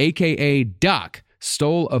Barker, a.k.a. Doc,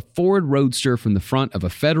 stole a Ford Roadster from the front of a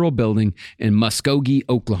federal building in Muskogee,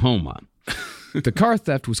 Oklahoma. The car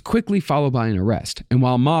theft was quickly followed by an arrest, and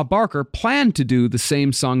while Ma Barker planned to do the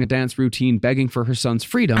same song and dance routine begging for her son's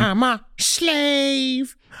freedom, I'm a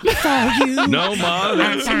slave for you. No, Ma.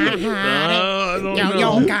 That's, I don't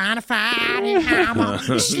know. You're gonna fight it. I'm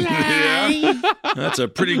a slave. That's a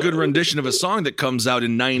pretty good rendition of a song that comes out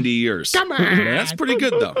in 90 years. Come on. That's pretty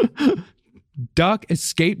good, though. Doc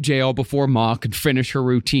escaped jail before Ma could finish her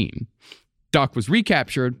routine. Doc was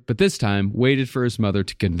recaptured, but this time waited for his mother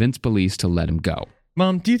to convince police to let him go.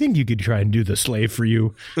 Mom, do you think you could try and do the slave for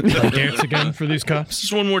you dance again for these cops?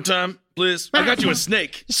 Just one more time, please. I got you a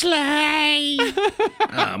snake. Slave.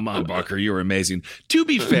 Mom Barker, you're amazing. To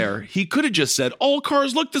be fair, he could have just said all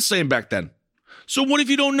cars looked the same back then. So what if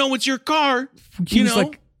you don't know it's your car? He was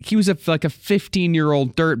like a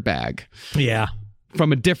 15-year-old dirtbag. Yeah.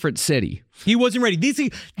 From a different city. He wasn't ready.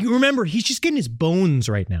 You remember, he's just getting his bones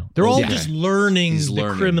right now. They're all just learning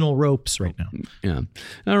the criminal ropes right now. Yeah.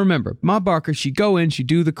 Now remember, Ma Barker, she'd go in, she'd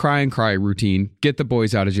do the cry and cry routine, get the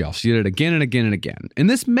boys out of jail. She did it again and again and again. And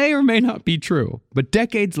this may or may not be true, but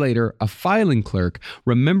decades later, a filing clerk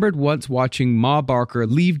remembered once watching Ma Barker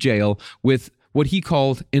leave jail with what he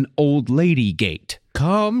called an old lady gait.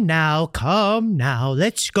 Come now,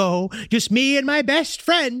 let's go. Just me and my best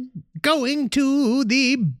friend going to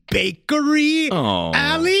the bakery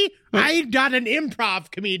alley. I'm not an improv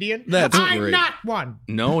comedian. I'm not one.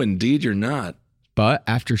 No, indeed, you're not. But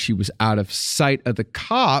after she was out of sight of the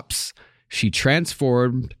cops, she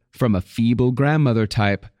transformed from a feeble grandmother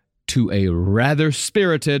type to a rather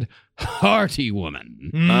spirited, hearty woman.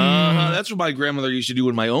 That's what my grandmother used to do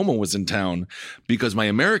when my Oma was in town. Because my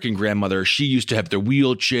American grandmother, she used to have the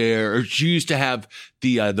wheelchair, or she used to have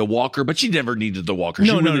the walker, but she never needed the walker.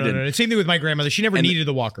 No. Same thing with my grandmother. She never needed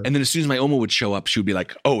the walker. And then as soon as my Oma would show up, she would be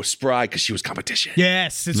like, oh, spry, because she was competition.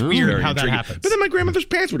 Yes, it's weird Very how that intriguing. happens. But then my grandmother's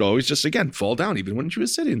pants would always just, again, fall down, even when she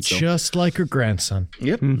was sitting. So. Just like her grandson.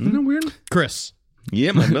 Yep. Isn't that weird? Chris.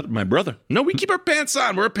 Yeah, my brother. No, we keep our pants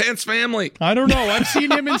on. We're a pants family. I don't know. I've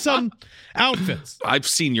seen him in some outfits. I've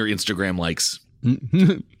seen your Instagram likes.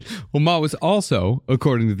 Well, Ma was also,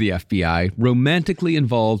 according to the FBI, romantically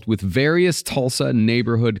involved with various Tulsa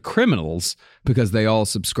neighborhood criminals because they all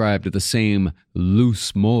subscribed to the same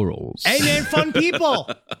loose morals. Hey, man, fun people.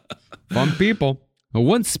 Fun people. Well,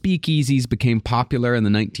 once speakeasies became popular in the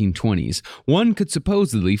 1920s, one could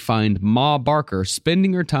supposedly find Ma Barker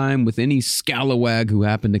spending her time with any scalawag who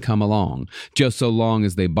happened to come along, just so long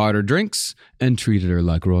as they bought her drinks and treated her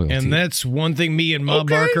like royalty. And that's one thing me and Ma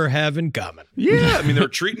Barker have in common. Yeah, I mean, they're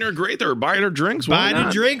treating her great. They're buying her drinks. Buy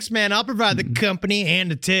the drinks, man. I'll provide the company and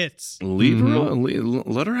the tits. Leave her alone.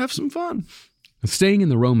 Let her have some fun. Staying in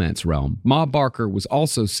the romance realm, Ma Barker was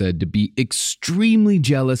also said to be extremely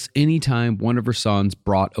jealous anytime one of her sons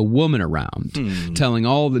brought a woman around, telling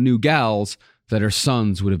all the new gals that her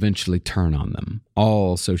sons would eventually turn on them,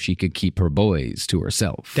 all so she could keep her boys to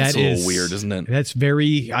herself. That's a little weird, isn't it? That's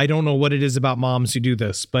very, I don't know what it is about moms who do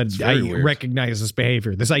this, but I weird. recognize this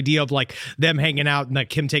behavior. This idea of like them hanging out and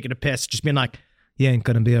like him taking a piss, just being like, he ain't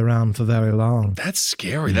gonna be around for very long. That's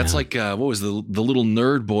scary. That's like, what was the little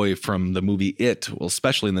nerd boy from the movie It? Well,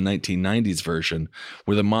 especially in the 1990s version,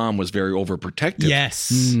 where the mom was very overprotective.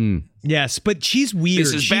 Yes. Yes, but she's weird.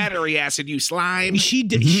 This is battery acid, you slime. She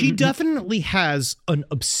definitely has an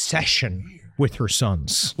obsession with her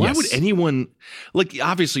sons. Why would anyone, like,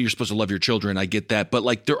 obviously you're supposed to love your children, I get that, but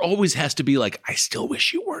like there always has to be like, I still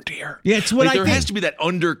wish you weren't here. Yeah, it's what like, I there think. has to be that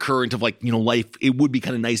undercurrent of like, life. It would be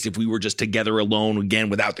kind of nice if we were just together alone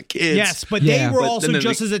again without the kids. Yes, but they were But also then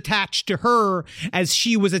just as attached to her as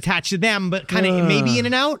she was attached to them, but kind of maybe in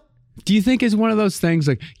and out. Do you think it's one of those things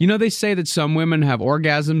like, they say that some women have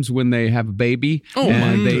orgasms when they have a baby,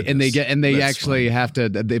 they actually have to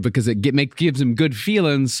because it gives them good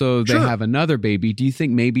feelings, so they have another baby. Do you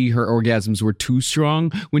think maybe her orgasms were too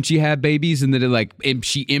strong when she had babies, and that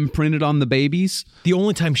she imprinted on the babies? The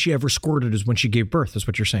only time she ever squirted is when she gave birth. Is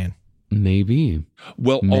what you're saying? Maybe.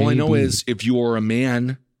 Well, all I know is if you're a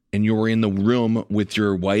man and you're in the room with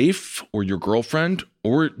your wife or your girlfriend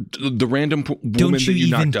or the random woman that you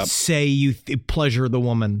knocked up. Don't you even say you pleasure the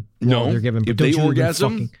woman while No, they're giving birth. if they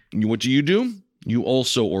orgasm, what do? You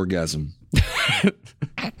also orgasm.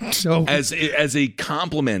 So as a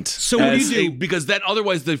compliment. So what do you do? Because then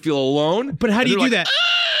otherwise they feel alone. But how do you do like, that?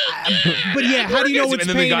 But yeah, how do you know it's and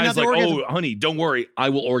then pain the and guy's not the like, orgasm? "Oh, honey, don't worry, I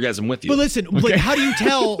will orgasm with you." But listen, like, how do you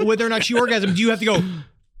tell whether or not she orgasmed? Do you have to go,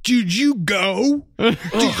 did you go? Do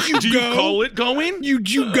you call it going?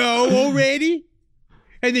 Did you go already?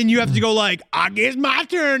 And then you have to go like, I guess my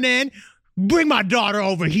turn then. Bring my daughter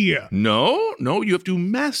over here. No, you have to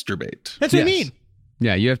masturbate. That's what I mean.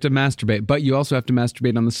 Yeah, you have to masturbate, but you also have to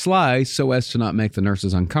masturbate on the sly so as to not make the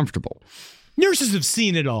nurses uncomfortable. Nurses have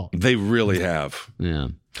seen it all. They really have. Yeah.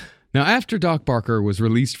 Now, after Doc Barker was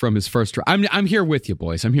released from his first trial, I'm here with you,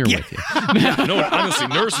 boys. I'm here with you. No, honestly,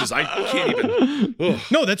 nurses, I can't even.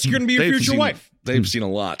 No, that's going to be your future wife. They've seen a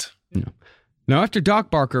lot. Now, after Doc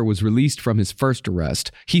Barker was released from his first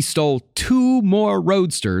arrest, he stole 2 more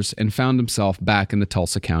roadsters and found himself back in the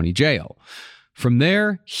Tulsa County Jail. From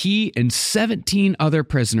there, he and 17 other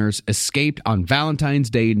prisoners escaped on Valentine's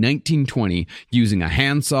Day 1920 using a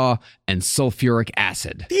handsaw and sulfuric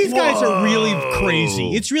acid. These guys are really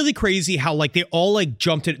crazy. It's really crazy how they all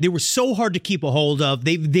jumped in. They were so hard to keep a hold of.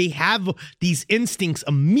 They have these instincts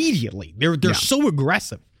immediately. They're so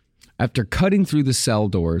aggressive. After cutting through the cell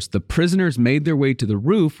doors, the prisoners made their way to the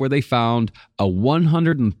roof where they found a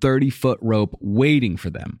 130-foot rope waiting for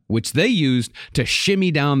them, which they used to shimmy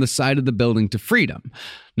down the side of the building to freedom.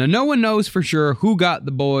 Now, no one knows for sure who got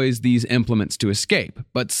the boys these implements to escape,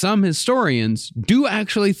 but some historians do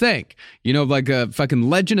actually think, like a fucking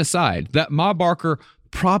legend aside, that Ma Barker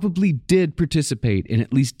probably did participate in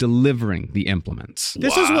at least delivering the implements.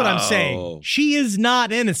 This is what I'm saying. She is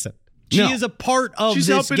not innocent. She is a part of She's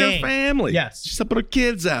this helping gang. her family. Yes. She's helping her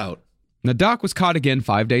kids out. Now, Doc was caught again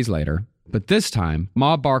 5 days later, but this time,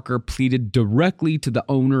 Ma Barker pleaded directly to the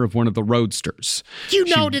owner of one of the roadsters. You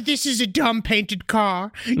know that this is a dumb painted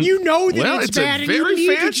car. You know that it's a bad, and very you need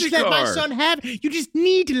to fancy just let my car. son have it. You just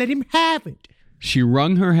need to let him have it. She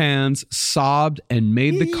wrung her hands, sobbed, and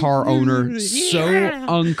made the car owner so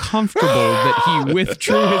uncomfortable that he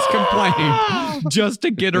withdrew his complaint just to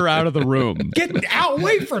get her out of the room. Get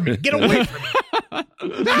away from me. Get away from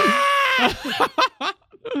me.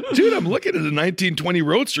 Dude, I'm looking at a 1920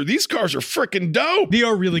 Roadster. These cars are freaking dope. They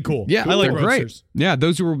are really cool. Yeah, I like they're great. roadsters. Yeah,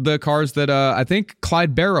 those were the cars that I think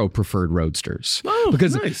Clyde Barrow preferred roadsters. Oh,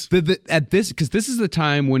 because nice. Because this is the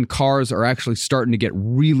time when cars are actually starting to get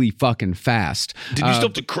really fucking fast. Did you still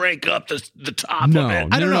have to crank up the top No, of it?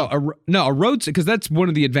 I don't know. A roadster, because that's one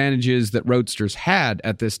of the advantages that roadsters had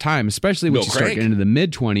at this time, especially when No you start crank. getting into the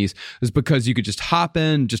mid-20s, is because you could just hop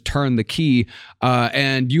in, just turn the key,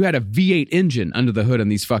 and you had a V8 engine under the hood on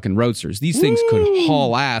these fucking roadsters. These things could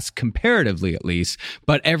haul ass, comparatively at least,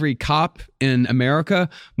 but every cop in America,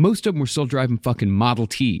 most of them were still driving fucking Model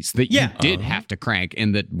Ts that you did have to crank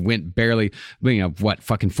and that went barely,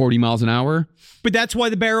 fucking 40 miles an hour? But that's why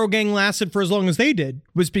the Barrow Gang lasted for as long as they did,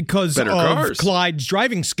 was because Better of cars. Clyde's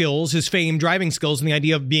driving skills, his famed driving skills, and the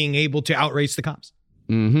idea of being able to outrace the cops.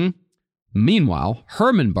 Mm-hmm. Meanwhile,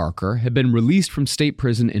 Herman Barker had been released from state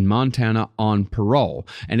prison in Montana on parole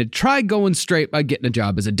and had tried going straight by getting a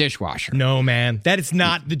job as a dishwasher. No, man. That is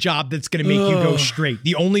not the job that's going to make you go straight.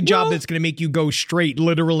 The only job that's going to make you go straight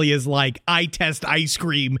literally is I test ice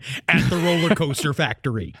cream at the roller coaster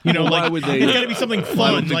factory. Why would they? It's got to be something I don't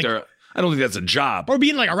fun, think that's a job. or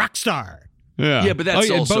being like a rock star. Yeah, but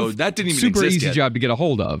that's also both that didn't even super exist easy yet. job to get a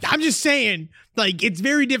hold of. I'm just saying, it's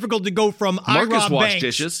very difficult to go from I Marcus rob washed banks.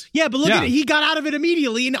 dishes. Yeah, but look Yeah. at it. He got out of it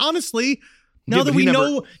immediately, and honestly, Now that he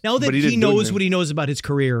he knows what he knows about his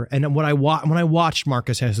career, and when I watched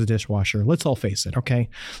Marcus as a dishwasher, let's all face it, okay?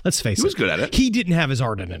 Let's face it. He was good at it. He didn't have his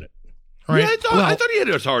heart in it. Right? Yeah, I thought he had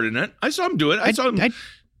his heart in it. I saw him do it. I saw him.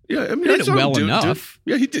 Yeah, I mean, did it well enough.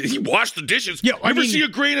 Yeah, he did. He washed the dishes. Yeah, do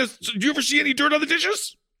you ever see any dirt on the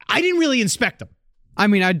dishes? I didn't really inspect them. I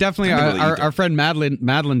mean, I definitely, our friend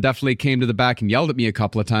Madeline definitely came to the back and yelled at me a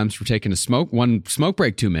couple of times for taking one smoke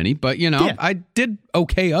break too many, but I did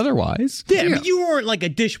okay otherwise. Yeah, but you weren't like a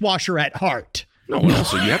dishwasher at heart. No,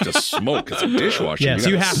 so you have to smoke as a dishwasher. Yes,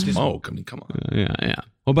 you have to smoke. I mean, come on. Yeah.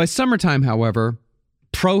 Well, by summertime, however,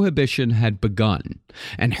 prohibition had begun,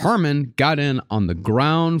 and Herman got in on the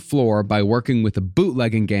ground floor by working with a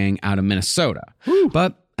bootlegging gang out of Minnesota.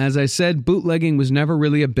 But as I said, bootlegging was never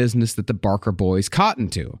really a business that the Barker boys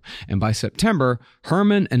cottoned to. And by September,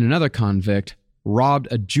 Herman and another convict robbed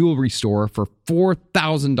a jewelry store for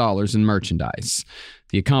 $4,000 in merchandise.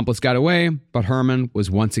 The accomplice got away, but Herman was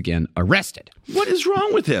once again arrested. What is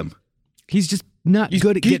wrong with him? He's just not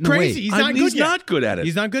good at getting away. He's not good at it.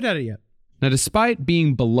 He's not good at it yet. Now, despite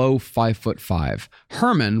being below 5'5",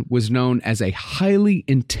 Herman was known as a highly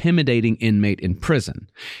intimidating inmate in prison.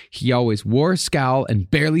 He always wore a scowl and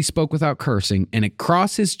barely spoke without cursing, and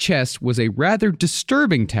across his chest was a rather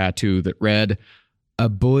disturbing tattoo that read, "A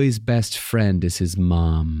boy's best friend is his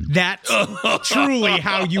mom." That's truly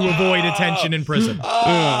how you avoid attention in prison.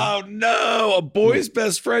 Oh, no. A boy's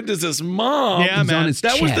best friend is his mom. Yeah, man. Was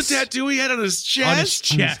the tattoo he had on his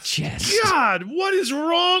chest? On his chest. God, what is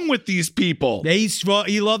wrong with these people?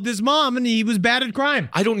 He loved his mom, and he was bad at crime.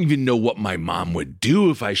 I don't even know what my mom would do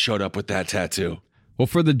if I showed up with that tattoo. Well,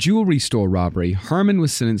 for the jewelry store robbery, Herman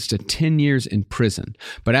was sentenced to 10 years in prison.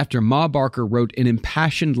 But after Ma Barker wrote an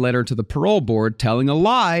impassioned letter to the parole board telling a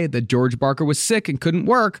lie that George Barker was sick and couldn't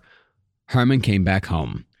work, Herman came back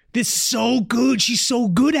home. This is so good. She's so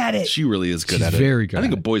good at it. She really is good She's at it. Very good. I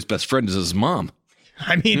think a boy's best friend is his mom.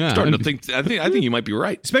 I mean, starting to think. I think you might be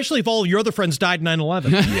right. Especially if all your other friends died in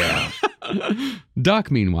 9/11. Yeah. Doc,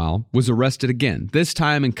 meanwhile, was arrested again, this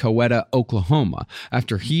time in Coweta, Oklahoma,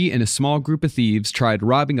 after he and a small group of thieves tried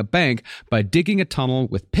robbing a bank by digging a tunnel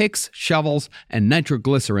with picks, shovels, and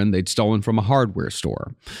nitroglycerin they'd stolen from a hardware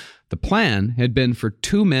store. The plan had been for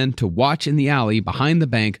two men to watch in the alley behind the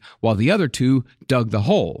bank while the other two dug the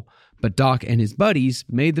hole. But Doc and his buddies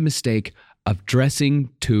made the mistake of dressing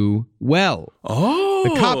too well. Oh.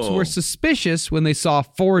 The cops were suspicious when they saw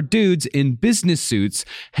four dudes in business suits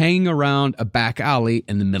hanging around a back alley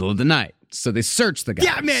in the middle of the night. So they searched the guys.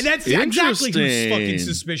 Yeah, man, that's exactly who's fucking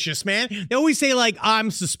suspicious, man. They always say, like, I'm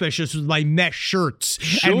suspicious with my mesh shirts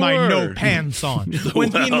and my no pants on.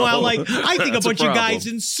 When meanwhile, like, I think a bunch of guys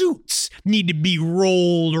in suits need to be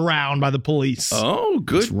rolled around by the police. Oh,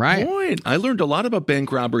 good point. I learned a lot about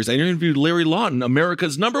bank robberies. I interviewed Larry Lawton,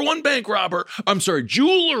 America's #1 bank robber.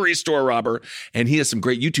 Jewelry store robber. And he has some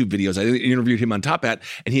great YouTube videos. I interviewed him on Top Hat,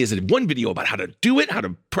 and he has one video about how to do it, how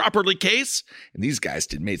to properly case. And these guys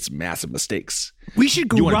made some massive mistakes. We should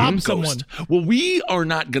go rob someone. Well, we are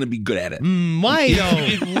not going to be good at it. Why though?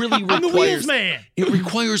 It really requires. I'm the wheels man. It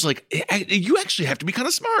requires you actually have to be kind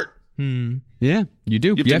of smart. Yeah, you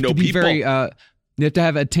do. You have to be people. very. You have to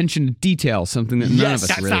have attention to detail, something that none of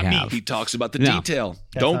us really have. He talks about the detail.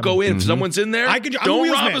 Don't go in. If someone's in there,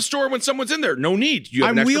 don't rob a store when someone's in there. No need. You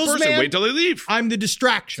have an extra person. Wait till they leave. I'm the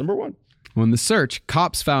distraction. #1. Well, in the search,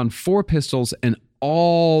 cops found 4 pistols and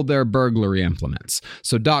all their burglary implements.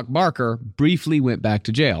 So Doc Barker briefly went back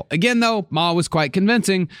to jail. Again, though, Ma was quite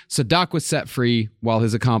convincing, so Doc was set free while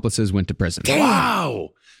his accomplices went to prison. Wow.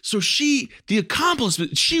 So the accomplice,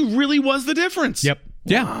 she really was the difference. Yep.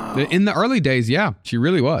 Yeah. In the early days, yeah, she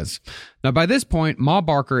really was. Now, by this point, Ma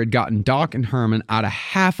Barker had gotten Doc and Herman out of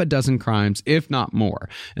half a dozen crimes, if not more,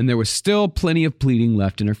 and there was still plenty of pleading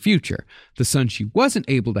left in her future. The son she wasn't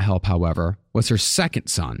able to help, however, was her second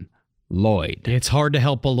son, Lloyd. It's hard to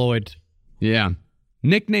help a Lloyd. Yeah.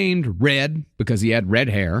 Nicknamed Red because he had red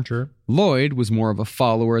hair, sure. Lloyd was more of a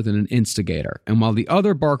follower than an instigator. And while the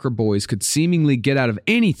other Barker boys could seemingly get out of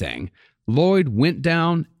anything, Lloyd went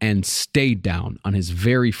down and stayed down on his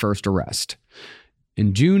very first arrest.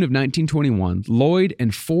 In June of 1921, Lloyd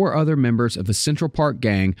and 4 other members of the Central Park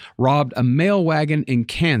gang robbed a mail wagon in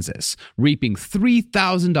Kansas, reaping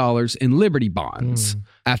 $3,000 in Liberty bonds.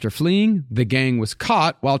 After fleeing, the gang was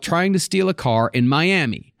caught while trying to steal a car in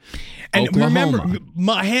Miami, and Oklahoma. Remember,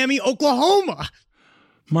 Miami, Oklahoma.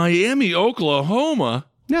 Miami, Oklahoma?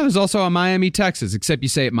 Yeah, there's also a Miami, Texas, except you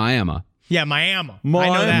say it Miami. Yeah, Miami. I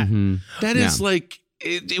know that. Mm-hmm. That is like...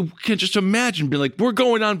 You can't just imagine being like, we're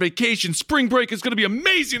going on vacation. Spring break is going to be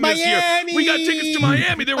amazing this year. We got tickets to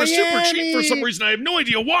Miami. They were super cheap for some reason. I have no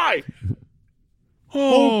idea why.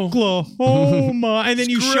 Oklahoma. And then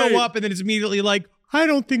you It's show great. up and then it's immediately like, I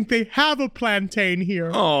don't think they have a plantain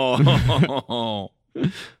here. Oh.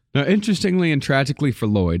 Now, interestingly and tragically for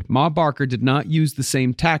Lloyd, Ma Barker did not use the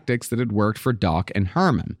same tactics that had worked for Doc and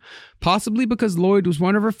Herman. Possibly because Lloyd was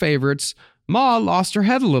one of her favorites, Ma lost her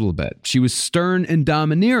head a little bit. She was stern and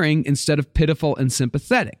domineering instead of pitiful and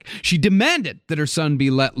sympathetic. She demanded that her son be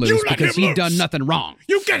let loose let because him he'd loose. done nothing wrong.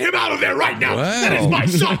 You get him out of there right now. That is Wow. my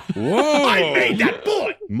son. Whoa. I made that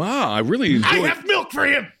boy. Ma, I really I enjoyed have milk for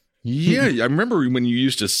him. Yeah, I remember when you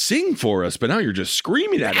used to sing for us, but now you're just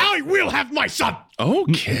screaming at him. I will have my son.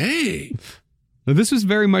 Okay. Now, this was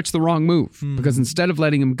very much the wrong move because instead of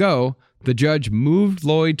letting him go, the judge moved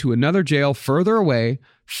Lloyd to another jail further away,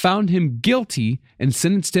 found him guilty, and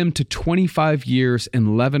sentenced him to 25 years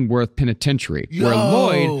in Leavenworth Penitentiary, where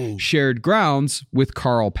Lloyd shared grounds with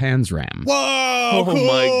Carl Panzram. Whoa, Oh cool.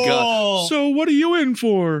 my God. So what are you in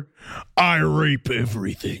for? I rape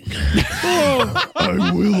everything.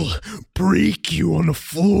 I will break you on the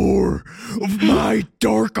floor of my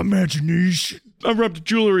dark imagination. I robbed a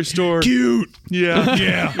jewelry store. Cute. Yeah.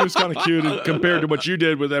 Yeah. It was kind of cute compared to what you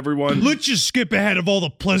did with everyone. Let's just skip ahead of all the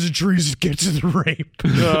pleasantries and get to the rape.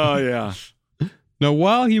 Oh, yeah. Now,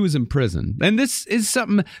 while he was in prison, and this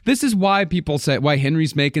is why people say, why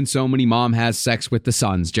Henry's making so many mom has sex with the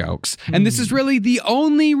sons jokes. And this is really the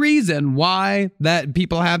only reason why that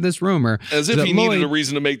people have this rumor. As if that he needed Lloyd- a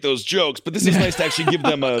reason to make those jokes, but this is nice to actually give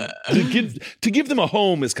them to give them a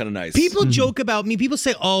home is kind of nice. People joke about me. People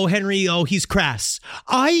say, oh, Henry, oh, he's crass.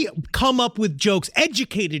 I come up with jokes,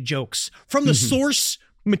 educated jokes from the source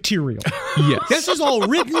material. Yes. This is all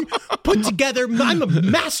written, put together. I'm a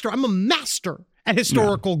master. I'm a master at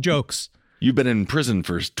historical jokes. You've been in prison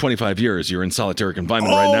for 25 years. You're in solitary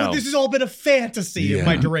confinement right now. This has all been a fantasy of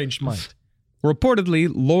my deranged mind. Reportedly,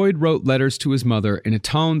 Lloyd wrote letters to his mother in a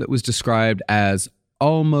tone that was described as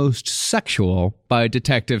almost sexual by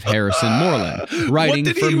Detective Harrison Moreland, writing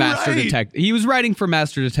did for he Master write? Detective. He was writing for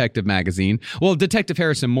Master Detective magazine. Well, Detective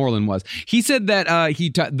Harrison Moreland was. He said that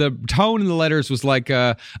the tone in the letters was like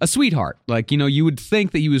a sweetheart. Like, you know, you would think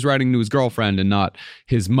that he was writing to his girlfriend and not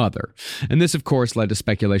his mother. And this, of course, led to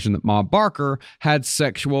speculation that Ma Barker had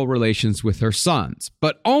sexual relations with her sons,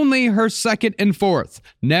 but only her second and fourth,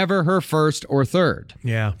 never her first or third.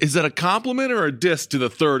 Yeah. Is that a compliment or a diss to the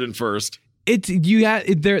third and first?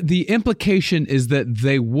 The implication is that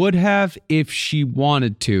they would have if she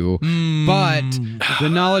wanted to, but the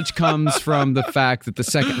knowledge comes from the fact that the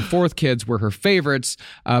second and fourth kids were her favorites.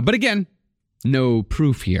 But again, no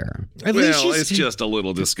proof here. At least Well, she's it's just a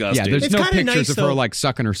little disgusting. Yeah, there's It's no kinda pictures nice, of her though. like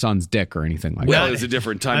sucking her son's dick or anything like Well, that. it's a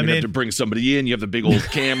different time. I You mean- have to bring somebody in. You have the big old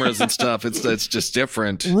cameras and stuff. It's just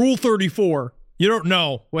different. Rule 34. You don't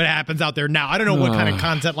know what happens out there now. I don't know what kind of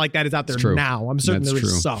content like that is out there true. now. I'm certain That's there is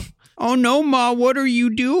true. some. Oh no, Ma, what are you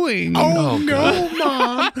doing? Oh, no,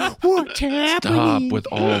 Mom. What's happening? Stop with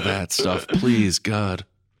all that stuff, please, God.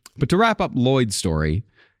 But to wrap up Lloyd's story,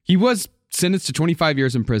 he was sentenced to 25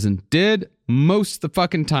 years in prison, did most of the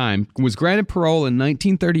fucking time, was granted parole in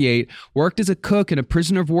 1938, worked as a cook in a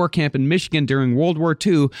prisoner of war camp in Michigan during World War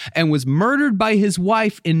II, and was murdered by his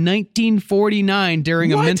wife in 1949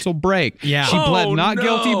 during a mental break. Yeah. She pled Oh, not no.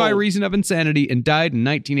 guilty by reason of insanity and died in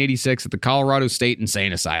 1986 at the Colorado State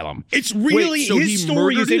Insane Asylum. It's really Wait, so he his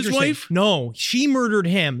story murdered is his interesting. wife? No, she murdered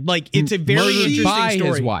him. Like it's a very Murdered interesting by story.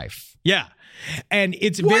 his wife. Yeah. And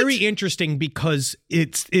it's very interesting because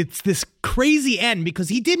it's this crazy end because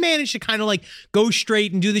he did manage to kind of like go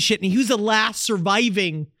straight and do the shit. And he was the last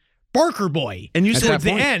surviving Barker boy. And you At said towards that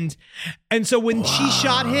the point. end. And so when she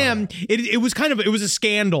shot him, it was a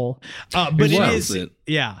scandal. But it was. is.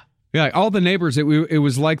 Yeah. Yeah, like, all the neighbors, it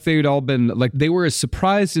was like they'd all been, like, they were as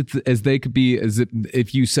surprised as they could be as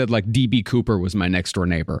if you said, like, D.B. Cooper was my next door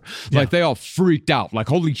neighbor. Like, they all freaked out. Like,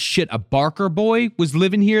 holy shit, a Barker boy was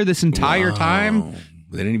living here this entire time?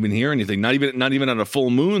 They didn't even hear anything. Not even on a full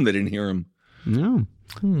moon. They didn't hear him. No.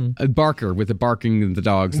 A Barker with the barking of the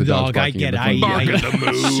dogs. The dogs Dog, I barking get at it.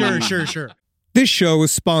 the phone. Sure. This show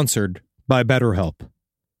is sponsored by BetterHelp. It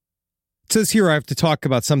says here I have to talk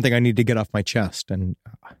about something I need to get off my chest, and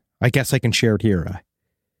I guess I can share it here.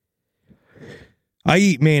 I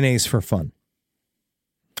eat mayonnaise for fun.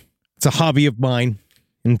 It's a hobby of mine,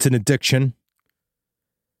 and it's an addiction.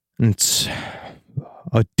 And it's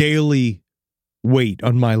a daily weight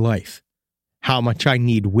on my life. How much I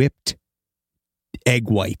need whipped egg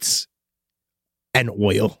whites and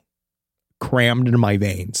oil crammed into my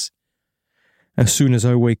veins as soon as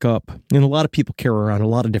I wake up. And a lot of people carry around a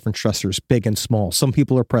lot of different stressors, big and small. Some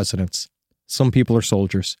people are presidents. Some people are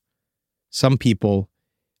soldiers. Some people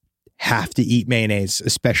have to eat mayonnaise,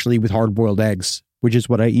 especially with hard-boiled eggs, which is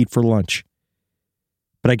what I eat for lunch.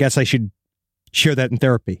 But I guess I should share that in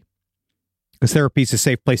therapy. Because therapy is a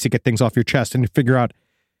safe place to get things off your chest and to figure out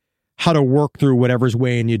how to work through whatever's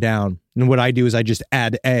weighing you down. And what I do is I just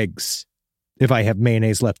add eggs if I have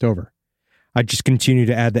mayonnaise left over. I just continue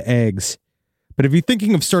to add the eggs. But if you're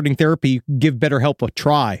thinking of starting therapy, give BetterHelp a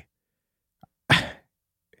try.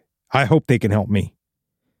 I hope they can help me.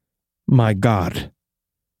 My God.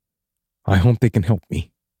 I hope they can help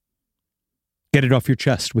me. Get it off your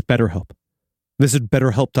chest with BetterHelp. Visit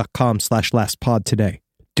BetterHelp.com/lastpod today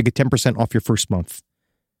to get 10% off your first month.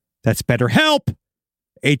 That's BetterHelp!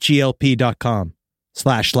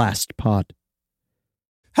 HELP.com/lastpod.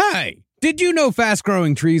 Hey! Did you know Fast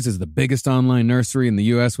Growing Trees is the biggest online nursery in the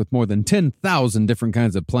U.S. with more than 10,000 different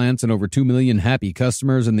kinds of plants and over 2 million happy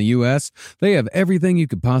customers in the U.S.? They have everything you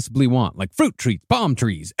could possibly want, like fruit trees, palm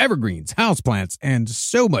trees, evergreens, houseplants, and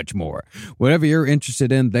so much more. Whatever you're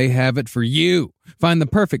interested in, they have it for you. Find the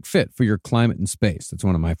perfect fit for your climate and space. That's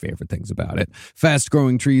one of my favorite things about it. Fast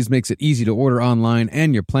Growing Trees makes it easy to order online,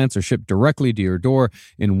 and your plants are shipped directly to your door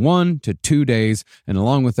in 1 to 2 days. And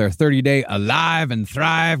along with their 30-day Alive and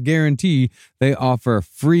Thrive guarantee, they offer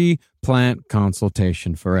free plant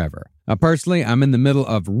consultation forever. Now, personally, I'm in the middle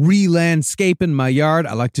of re-landscaping my yard.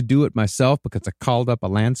 I like to do it myself because I called up a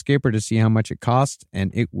landscaper to see how much it cost,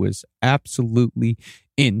 and it was absolutely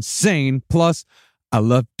insane. Plus, I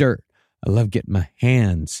love dirt. I love getting my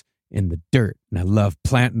hands in the dirt, and I love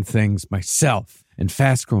planting things myself. And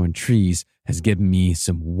Fast Growing Trees has given me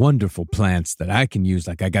some wonderful plants that I can use.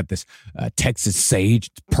 Like I got this Texas sage,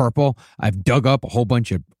 it's purple. I've dug up a whole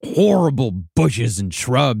bunch of horrible bushes and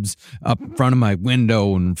shrubs up in front of my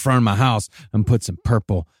window and in front of my house and put some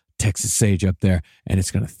purple Texas sage up there, and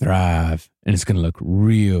it's going to thrive, and it's going to look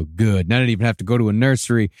real good. And I didn't even have to go to a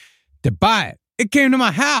nursery to buy it. It came to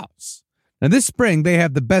my house. Now, this spring, they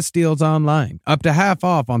have the best deals online, up to half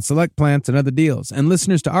off on select plants and other deals. And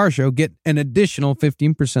listeners to our show get an additional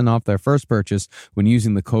 15% off their first purchase when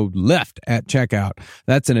using the code LEFT at checkout.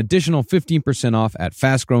 That's an additional 15% off at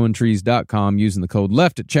fastgrowingtrees.com using the code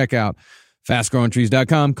LEFT at checkout.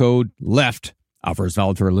 Fastgrowingtrees.com, code LEFT. Offers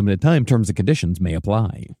valid for a limited time. Terms and conditions may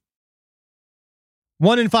apply.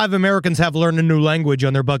 1 in 5 Americans have learned a new language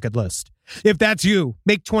on their bucket list. If that's you,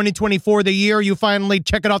 make 2024 the year you finally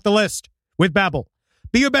check it off the list. With Babbel.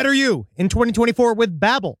 Be a better you in 2024 with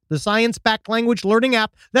Babbel, the science-backed language learning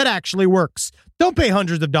app that actually works. Don't pay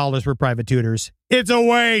hundreds of dollars for private tutors. It's a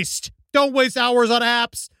waste. Don't waste hours on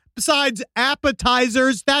apps. Besides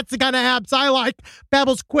appetizers, that's the kind of apps I like.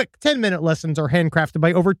 Babbel's quick 10-minute lessons are handcrafted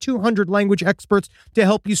by over 200 language experts to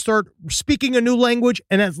help you start speaking a new language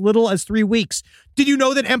in as little as 3 weeks. Did you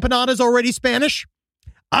know that empanada is already Spanish?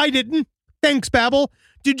 I didn't. Thanks, Babbel.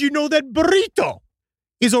 Did you know that burrito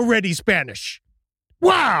is already Spanish?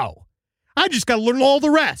 Wow! I just got to learn all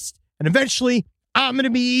the rest. And eventually, I'm going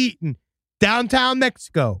to be eating downtown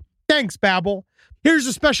Mexico. Thanks, Babbel. Here's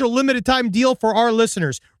a special limited time deal for our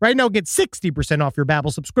listeners. Right now, get 60% off your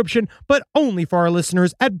Babbel subscription, but only for our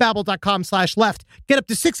listeners at Babbel.com/left. Get up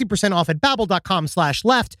to 60% off at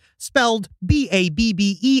Babbel.com/left, spelled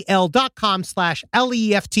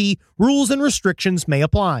BABBEL.com/LEFT. Rules and restrictions may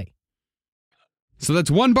apply. So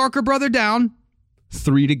that's 1 Barker brother down,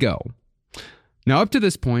 3 to go. Now, up to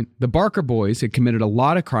this point, the Barker boys had committed a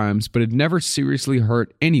lot of crimes, but had never seriously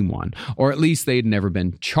hurt anyone, or at least they had never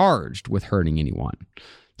been charged with hurting anyone.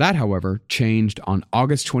 That, however, changed on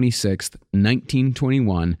August 26th,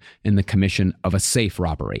 1921, in the commission of a safe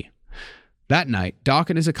robbery. That night, Doc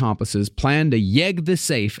and his accomplices planned to yeg the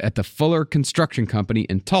safe at the Fuller Construction Company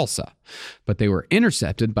in Tulsa, but they were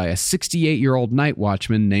intercepted by a 68-year-old night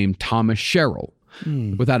watchman named Thomas Sherrill.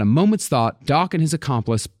 Without a moment's thought, Doc and his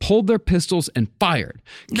accomplice pulled their pistols and fired,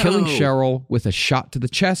 killing Sherrill with a shot to the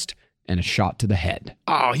chest and a shot to the head.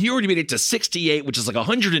 Oh, he already made it to 68, which is like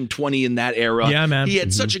 120 in that era. Yeah, man. He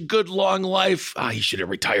had such a good long life. He should have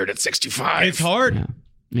retired at 65. It's hard.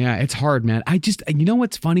 Yeah, it's hard, man. You know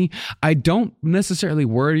what's funny? I don't necessarily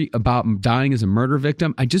worry about dying as a murder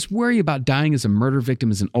victim. I just worry about dying as a murder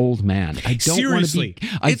victim as an old man. I don't want to be.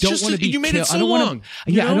 I don't want to be. You made it so I don't long.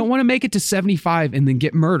 I don't want to make it to 75 and then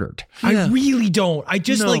get murdered. I really don't. I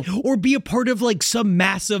just or be a part of like some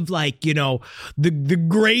massive, like, you know, the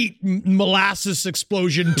great molasses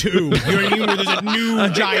explosion too. You know what I mean? Where there's a new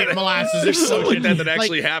giant molasses explosion. That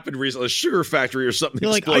actually happened recently. A sugar factory or something.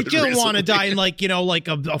 Like, I don't want to die in like, you know, like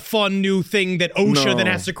a fun new thing that OSHA then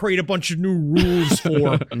has to create a bunch of new rules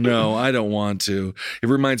for. No, I don't want to. It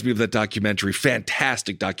reminds me of that documentary,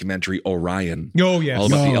 fantastic documentary, Orion. Oh, yes. All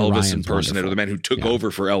about the Elvis Orion's impersonator, the man who took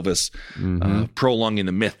over for Elvis, prolonging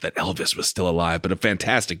the myth that Elvis was still alive, but a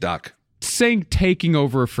fantastic doc. saying taking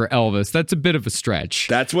over for Elvis, that's a bit of a stretch.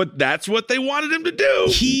 That's what they wanted him to do.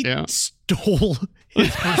 He stole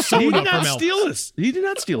his persona He did from not Elvis. steal this. He did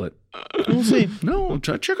not steal it. We'll see. No,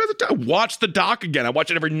 check out the doc. Watch the doc again. I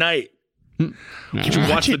watch it every night. You should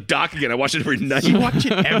watch the doc again. I watch it every night. You watch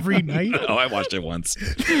it every night? Oh, I watched it once.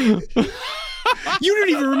 You don't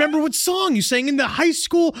even remember what song you sang in the high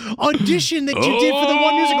school audition that you did for the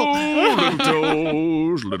one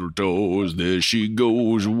musical. Little toes, there she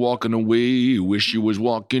goes, walking away. Wish she was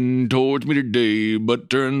walking towards me today, but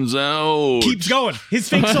turns out... Keeps going. His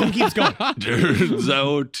fake song keeps going. Turns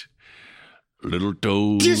out, little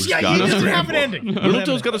toes He doesn't have an ending. Little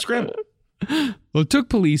toes got to scramble. Well, it took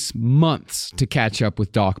police months to catch up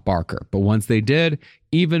with Doc Barker, but once they did,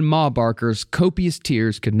 even Ma Barker's copious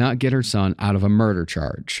tears could not get her son out of a murder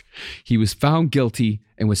charge. He was found guilty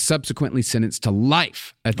and was subsequently sentenced to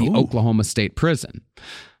life at the Oklahoma State Prison.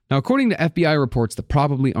 Now, according to FBI reports that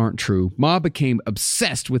probably aren't true, Ma became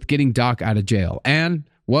obsessed with getting Doc out of jail and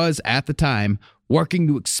was, at the time, working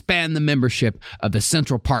to expand the membership of the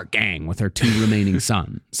Central Park Gang with her 2 remaining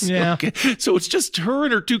sons. Yeah. Okay. So it's just her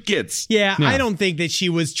and her 2 kids. Yeah, I don't think that she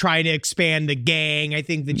was trying to expand the gang. I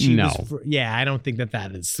think that she was... Yeah, I don't think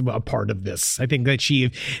that is a part of this. I think that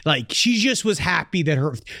she just was happy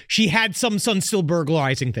that she had some son still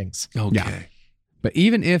burglarizing things. Okay. Yeah. But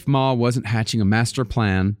even if Ma wasn't hatching a master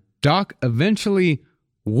plan, Doc eventually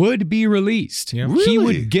would be released. Yeah. He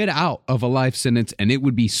would get out of a life sentence, and it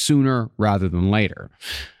would be sooner rather than later.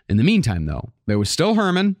 In the meantime, though, there was still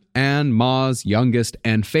Herman and Ma's youngest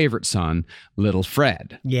and favorite son, little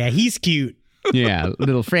Fred. Yeah, he's cute. Yeah,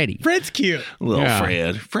 little Freddy. Fred's cute. Little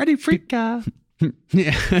Fred. Freddy Freaka.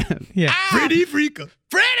 Yeah. Freddy Freaka.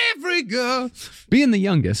 Freddy Freaka. Being the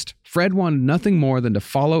youngest, Fred wanted nothing more than to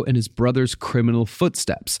follow in his brother's criminal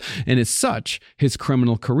footsteps. And as such, his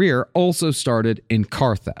criminal career also started in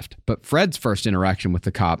car theft. But Fred's first interaction with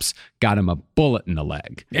the cops got him a bullet in the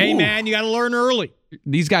leg. Hey, man, you got to learn early.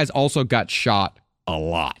 These guys also got shot a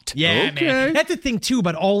lot. Yeah, man. That's the thing, too,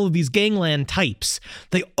 about all of these gangland types.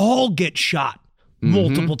 They all get shot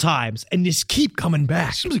multiple times and just keep coming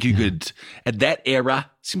back. Seems like you could, at that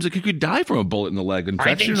era, seems like you could die from a bullet in the leg.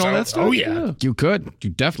 Infection and all that stuff. Oh, yeah. You could.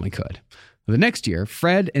 You definitely could. The next year,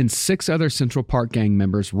 Fred and 6 other Central Park Gang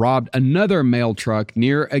members robbed another mail truck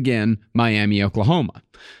near, again, Miami, Oklahoma.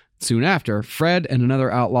 Soon after, Fred and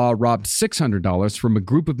another outlaw robbed $600 from a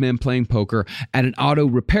group of men playing poker at an auto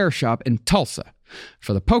repair shop in Tulsa.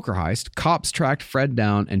 For the poker heist, cops tracked Fred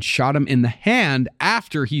down and shot him in the hand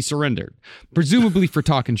after he surrendered, presumably for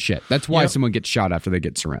talking shit. That's why someone gets shot after they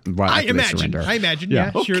get surrendered. I imagine,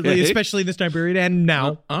 yeah, surely, especially this time period and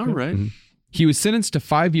now. All right. He was sentenced to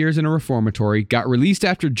 5 years in a reformatory, got released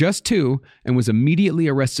after just 2, and was immediately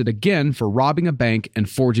arrested again for robbing a bank and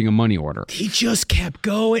forging a money order. He just kept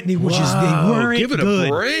going. They weren't Give it good.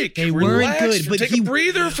 a break. They Relax. weren't good. But Take a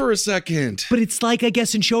breather for a second. But it's like, I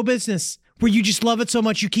guess, in show business, where you just love it so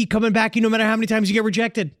much you keep coming back, no matter how many times you get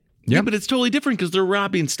rejected. Yeah, but it's totally different because they're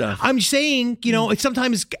robbing stuff. I'm saying,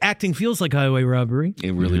 sometimes acting feels like highway robbery.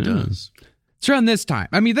 It really does. It's around this time.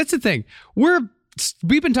 I mean, that's the thing.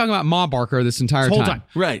 We've been talking about Ma Barker this entire time.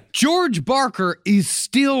 Right. George Barker is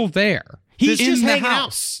still there. He's in just the hanging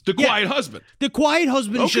house. The quiet husband. The quiet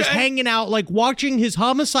husband is just Okay. hanging out, like watching his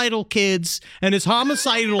homicidal kids and his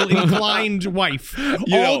homicidal inclined wife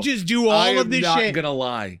just do all of this I'm shit. not going to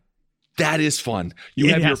lie. That is fun. You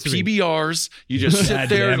It have your has to be. PBRs. You just sit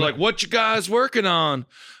there damn and it. like, what you guys working on?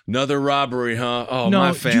 Another robbery, huh? Oh, No, my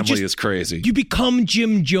you family just- is crazy. You become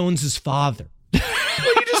Jim Jones's father.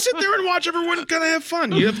 Well, you just sit there and watch everyone kind of have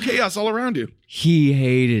fun. You have chaos all around you. He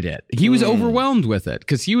hated it. He was overwhelmed with it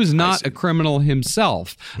because he was not a criminal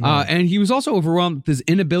himself. And he was also overwhelmed with his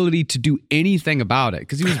inability to do anything about it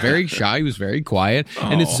because he was very shy. He was very quiet.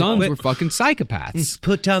 And his sons were fucking psychopaths.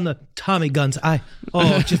 Put down the Tommy guns.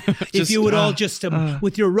 If you would all just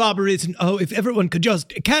with your robberies and if everyone could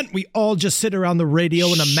can't we all just sit around the radio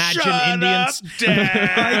and imagine Shut Indians? up,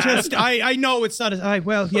 Dad. I know it's not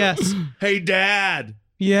yes. Hey, Dad,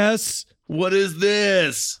 Yes. what is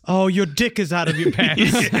this? Oh, your dick is out of your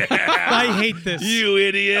pants. I hate this. You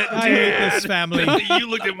idiot. I hate this family. You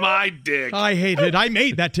looked at my dick. I hate it. I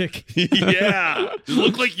made that dick. Yeah. Does it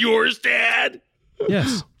look like yours, Dad?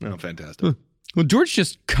 Yes. Oh, fantastic. Well, George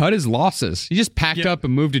just cut his losses. He just packed up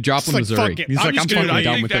and moved to Joplin, like, Missouri. fuck it. He's like, I'm fucking I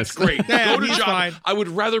done think with that's this. great. Yeah, Go to he's Joplin. fine. I would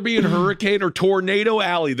rather be in Hurricane or Tornado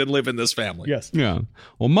Alley than live in this family. Yes. Yeah.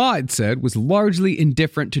 Well, Ma, it said, was largely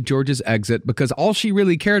indifferent to George's exit because all she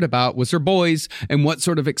really cared about was her boys and what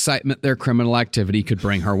sort of excitement their criminal activity could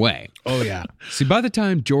bring her way. Oh, yeah. See, by the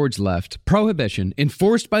time George left, Prohibition,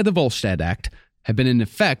 enforced by the Volstead Act, had been in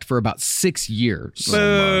effect for about 6 years.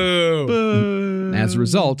 Boo. As a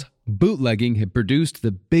result, bootlegging had produced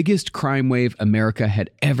the biggest crime wave America had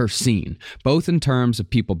ever seen, both in terms of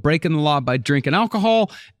people breaking the law by drinking alcohol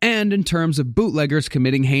and in terms of bootleggers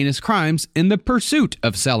committing heinous crimes in the pursuit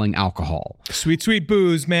of selling alcohol. Sweet, sweet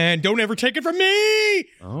booze, man. Don't ever take it from me.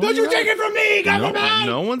 Don't you take it from me, government.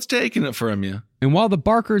 No one's taking it from you. And while the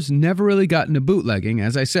Barkers never really got into bootlegging,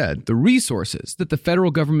 as I said, the resources that the federal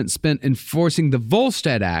government spent enforcing the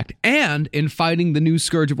Volstead Act and in fighting the new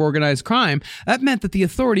scourge of organized crime, that meant that the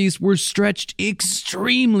authorities were stretched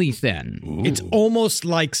extremely thin. Ooh. It's almost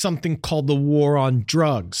like something called the war on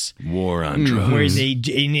drugs. War on drugs. Where it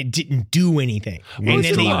didn't do anything. And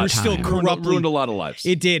then they were still corrupt. Ruined a lot of lives.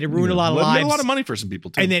 It did. It ruined a lot of lives. Made a lot of money for some people,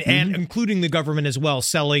 too. And then, and including the government as well,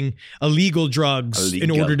 selling illegal drugs in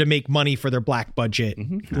order to make money for their black budget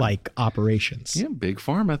like operations. Yeah, Big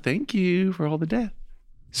Pharma, thank you for all the death.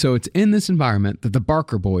 So it's in this environment that the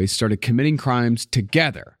Barker boys started committing crimes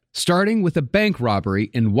together, starting with a bank robbery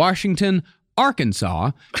in Washington,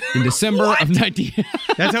 Arkansas in December of 19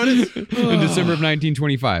 That's how it is. in December of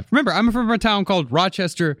 1925. Remember, I'm from a town called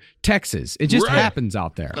Rochester, Texas. It just happens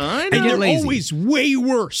out there. I And know. they're always way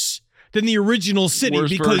worse than the original city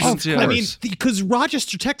because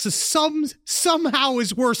Rochester, Texas somehow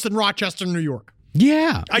is worse than Rochester, New York.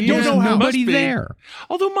 Yeah. I don't know how. Nobody Must be. there.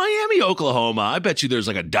 Although Miami, Oklahoma, I bet you there's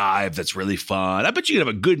like a dive that's really fun. I bet you could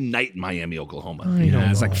have a good night in Miami, Oklahoma. Yeah,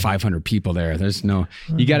 there's like 500 people there. There's no,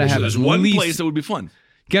 you got to have There's at one least, place that would be fun.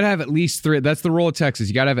 You got to have at least 3. That's the rule of Texas.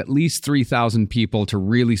 You got to have at least 3,000 people to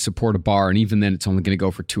really support a bar. And even then, it's only going to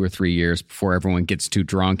go for 2 or 3 years before everyone gets too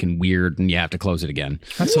drunk and weird and you have to close it again.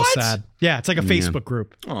 That's so sad. Yeah, it's like a Facebook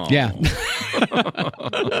group. Aww. Yeah.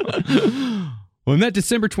 Well, in that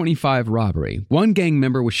December 25 robbery, one gang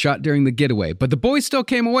member was shot during the getaway, but the boys still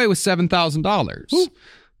came away with $7,000.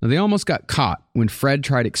 Now, they almost got caught when Fred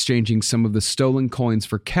tried exchanging some of the stolen coins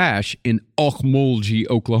for cash in Okmulgee,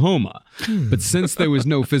 Oklahoma. But since there was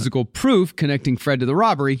no physical proof connecting Fred to the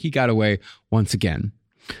robbery, he got away once again.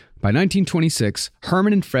 By 1926,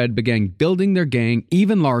 Herman and Fred began building their gang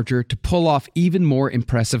even larger to pull off even more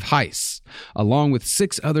impressive heists. Along with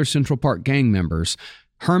 6 other Central Park gang members,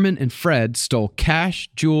 Herman and Fred stole cash,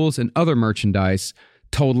 jewels, and other merchandise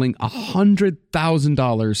totaling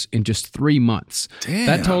 $100,000 in just 3 months. Damn.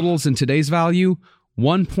 That totals in today's value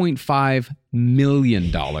 $1.5 million.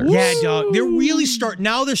 Yeah, dog. They're really starting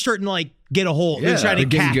to like get a hold. They're trying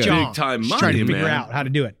to catch on. Big time money, trying to figure man. out how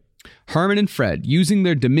to do it. Herman and Fred, using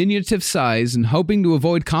their diminutive size and hoping to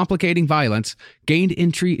avoid complicating violence, gained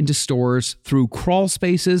entry into stores through crawl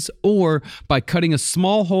spaces or by cutting a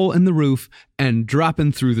small hole in the roof and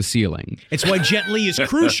dropping through the ceiling. It's why Jet Li is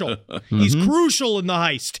crucial. He's crucial in the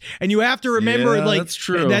heist. And you have to remember, that's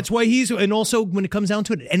true. That's why and also when it comes down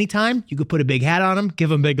to it, anytime you could put a big hat on them, give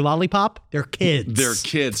them a big lollipop, they're kids. They're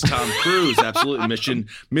kids. Tom Cruise, absolutely.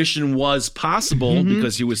 Mission was possible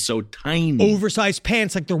because he was so tiny. Oversized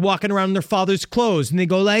pants, like they're walking around in their father's clothes, and they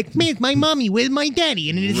go like, "Me, my mommy with my daddy,"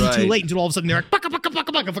 and it isn't too late until all of a sudden they're like, "Baka, baka,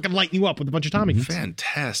 baka, baka," fucking lighting you up with a bunch of Tommy guns.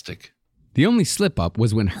 Fantastic. The only slip-up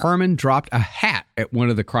was when Herman dropped a hat at one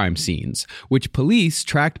of the crime scenes, which police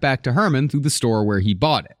tracked back to Herman through the store where he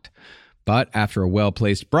bought it. But after a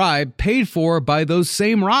well-placed bribe paid for by those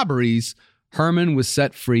same robberies, Herman was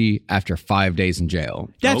set free after 5 days in jail.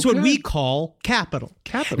 That's what we call capital.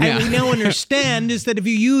 Capital. And we now understand is that if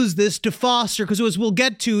you use this to foster, because as we'll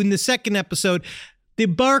get to in the second episode, the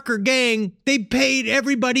Barker gang, they paid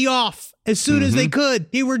everybody off as soon as they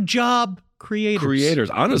could. They were job creators.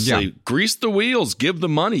 Honestly, grease the wheels, give the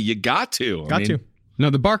money. You got to. Got to. No,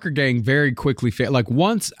 the Barker gang very quickly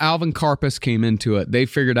once Alvin Karpis came into it, they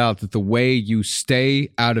figured out that the way you stay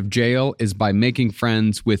out of jail is by making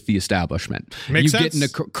friends with the establishment. Makes sense. Get into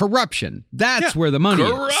corruption. That's where the money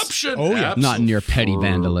is. Corruption. Oh, yeah. Not in your petty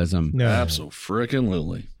vandalism. No.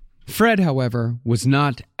 Absolutely. Fred, however, was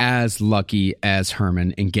not as lucky as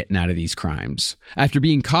Herman in getting out of these crimes. After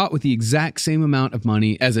being caught with the exact same amount of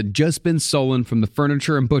money as had just been stolen from the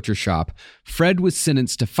furniture and butcher shop, Fred was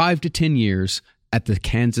sentenced to 5 to 10 years at the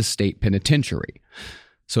Kansas State Penitentiary.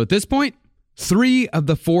 So at this point, 3 of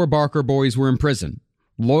the 4 Barker boys were in prison.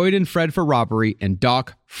 Lloyd and Fred for robbery and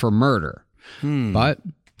Doc for murder. But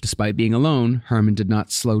despite being alone, Herman did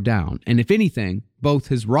not slow down. And if anything, both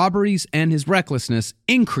his robberies and his recklessness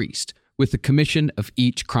increased with the commission of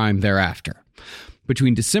each crime thereafter.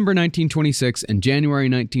 Between December 1926 and January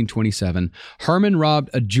 1927, Herman robbed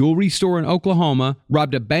a jewelry store in Oklahoma,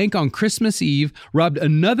 robbed a bank on Christmas Eve, robbed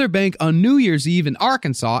another bank on New Year's Eve in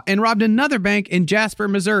Arkansas, and robbed another bank in Jasper,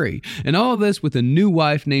 Missouri. And all of this with a new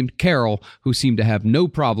wife named Carol, who seemed to have no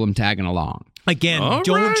problem tagging along. Again, All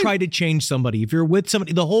don't right. try to change somebody. If you're with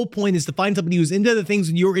somebody, the whole point is to find somebody who's into the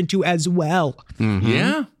things you're into as well.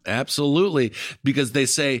 Yeah, absolutely. Because they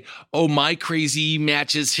say, "Oh, my crazy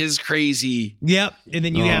matches his crazy." Yep. And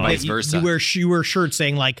then you have vice you versa. wear shirts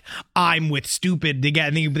saying like, I'm with stupid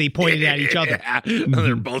together. And they pointed at each other.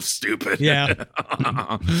 They're both stupid. Yeah.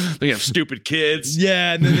 They have stupid kids.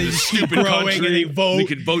 Yeah, and then they just keep Stupid growing country. and they vote. We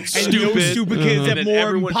can vote And stupid. those stupid kids And have then more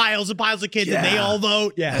everyone- piles and piles of kids and they Yeah. all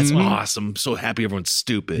vote. Yeah, That's it's fun. awesome. I'm so happy everyone's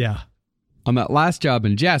stupid. Yeah. On that last job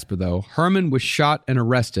in Jasper, though, Herman was shot and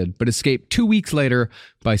arrested, but escaped 2 weeks later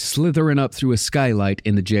by slithering up through a skylight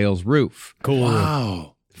in the jail's roof. Cool.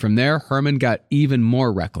 Wow. From there, Herman got even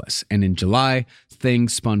more reckless, and in July,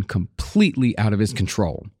 things spun completely out of his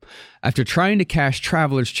control. After trying to cash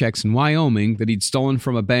traveler's checks in Wyoming that he'd stolen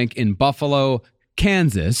from a bank in Buffalo,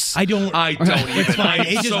 Kansas. I don't It's fine.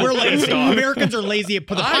 It's just we're lazy. Americans are lazy. The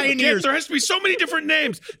pioneers. There has to be so many different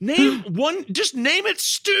names. Name one. Just name it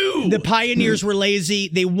Stu. The pioneers were lazy.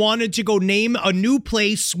 They wanted to go name a new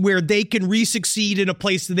place where they can re-succeed in a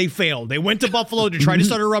place that they failed. They went to Buffalo to try to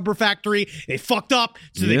start a rubber factory. They fucked up,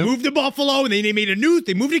 so they moved to Buffalo, and then they moved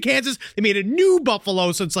to Kansas. They made a new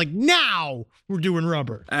Buffalo, so it's like now we're doing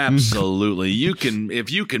rubber. Absolutely.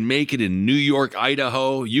 If you can make it in New York,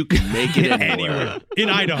 Idaho, you can make it anywhere. In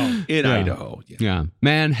Idaho. Idaho. Yeah.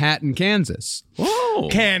 Manhattan, Kansas. Whoa.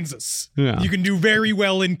 Kansas. Yeah. You can do very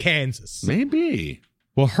well in Kansas. Maybe.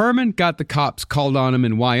 Well, Herman got the cops called on him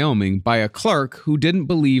in Wyoming by a clerk who didn't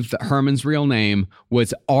believe that Herman's real name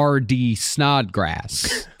was R.D.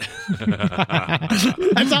 Snodgrass.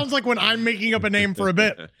 That sounds like when I'm making up a name for a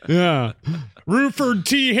bit. Yeah. Ruford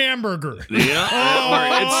T. Hamburger.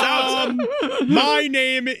 Yeah. It sounds. My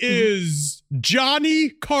name is Johnny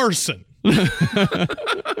Carson.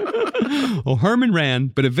 Well, Herman ran,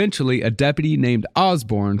 but eventually a deputy named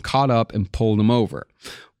Osborne caught up and pulled him over.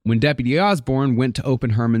 When Deputy Osborne went to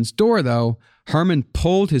open Herman's door, though, Herman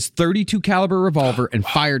pulled his .32 caliber revolver and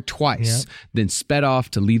fired twice, then sped off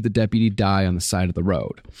to leave the deputy die on the side of the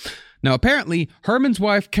road. Now, apparently, Herman's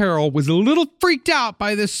wife, Carol, was a little freaked out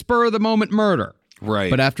by this spur-of-the-moment murder. Right.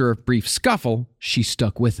 But after a brief scuffle, she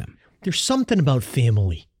stuck with him. There's something about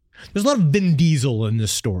family. There's a lot of Vin Diesel in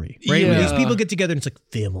this story, right? When these Yeah. people get together and it's like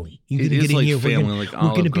family. You're It gonna is get in like here. family, we're like gonna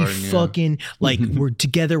Olive be Garden, yeah. fucking like we're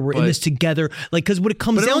together. We're in this together. Like because when it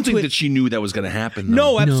comes But I down don't to think it, that she knew that was going to happen. Though.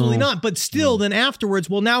 no, absolutely not. But still, then afterwards,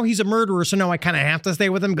 well, now he's a murderer, so now I kind of have to stay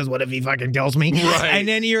with him because what if he fucking kills me? Right. And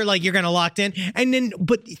then you're kind of locked in. And then,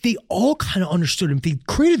 but they all kind of understood him. They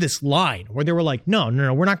created this line where they were like, no,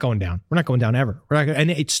 we're not going down. We're not going down ever. We're not gonna,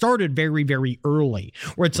 and it started very, very early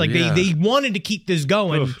where it's like they wanted to keep this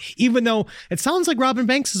going, even though it sounds like Robin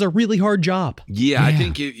Banks is a really hard job. Yeah, I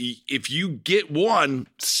think if you get one,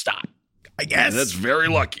 stop. I guess. That's very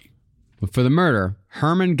lucky. But for the murder,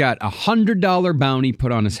 Herman got a $100 bounty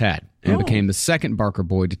put on his head and became the second Barker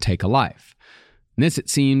boy to take a life. And this, it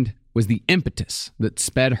seemed, was the impetus that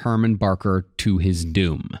sped Herman Barker to his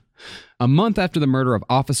doom. A month after the murder of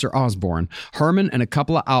Officer Osborne, Herman and a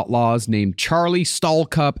couple of outlaws named Charlie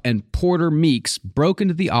Stallcup and Porter Meeks broke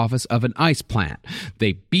into the office of an ice plant.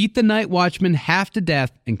 They beat the night watchman half to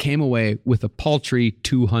death and came away with a paltry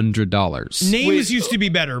 $200. Names used to be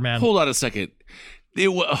better, man. Hold on a second. It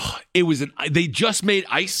was they just made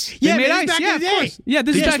ice. Yeah, They made man, ice. back Yeah, in the of day. course. Yeah,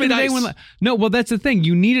 this They is just back in the made day ice. when. No, well, that's the thing.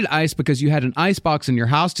 You needed ice because you had an ice box in your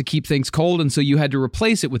house to keep things cold, and so you had to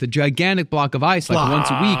replace it with a gigantic block of ice, like once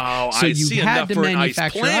a week. So I you see had enough to for an ice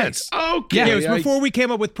manufacture plant. ice. Okay. Yeah, it was before we came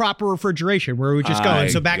up with proper refrigeration where we would just go. And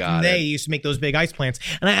so back in the got day, it. they used to make those big ice plants.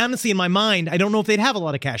 And I honestly, in my mind, I don't know if they'd have a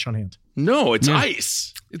lot of cash on hand. No, it's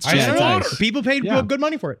ice. It's just it's water. ice. People paid good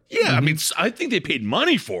money for it. Yeah, I mean, I think they paid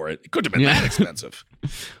money for it. It couldn't have been that expensive.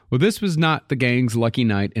 Well, this was not the gang's lucky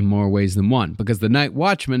night in more ways than one, because the night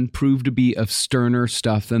watchman proved to be of sterner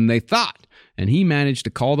stuff than they thought, and he managed to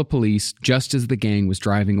call the police just as the gang was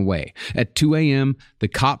driving away. At 2 a.m., the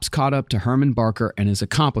cops caught up to Herman Barker and his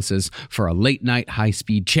accomplices for a late-night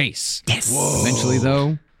high-speed chase. Yes! Eventually,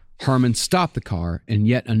 though, Herman stopped the car in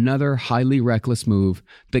yet another highly reckless move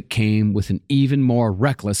that came with an even more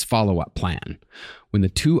reckless follow-up plan. When the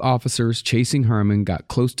two officers chasing Herman got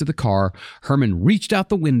close to the car, Herman reached out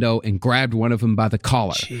the window and grabbed one of them by the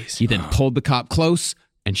collar. He then pulled the cop close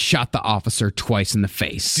and shot the officer twice in the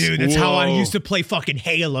face. Dude, that's how I used to play fucking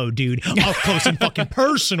Halo, dude. Up close and fucking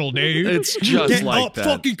personal, dude. It's just Get like up that.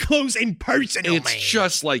 fucking close and personal, It's man.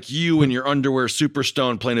 just like you in your underwear, super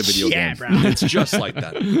stoned, playing a video Yeah, game. bro. It's just like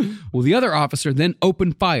that. Well, the other officer then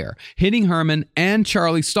opened fire, hitting Herman and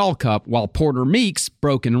Charlie Stallcup while Porter Meeks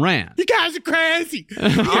broke and ran. You guys are crazy. You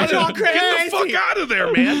guys are all crazy. Get the fuck out of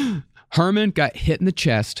there, man. Herman got hit in the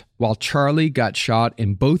chest while Charlie got shot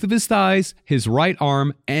in both of his thighs, his right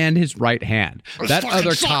arm, and his right hand. That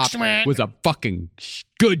other cop was a fucking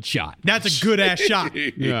good shot. That's a good-ass shot.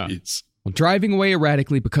 Yeah. Well, driving away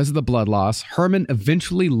erratically because of the blood loss, Herman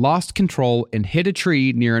eventually lost control and hit a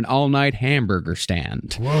tree near an all-night hamburger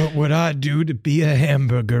stand. What would I do to be a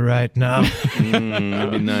hamburger right now?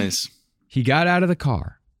 That'd be nice. He got out of the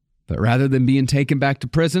car, but rather than being taken back to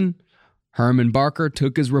prison, Herman Barker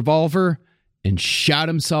took his revolver and shot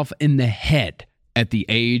himself in the head at the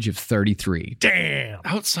age of 33. Damn.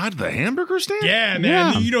 Outside of the hamburger stand? Yeah,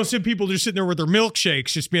 man. You know, some people just sitting there with their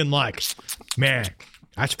milkshakes just being like, man,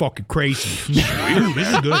 that's fucking crazy. Ooh, this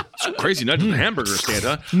is good. It's crazy night at the hamburger stand,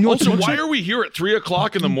 huh? You know what Also, the why milkshake- are we here at 3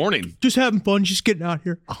 o'clock in the morning? Just having fun, just getting out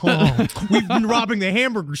here. Oh, we've been robbing the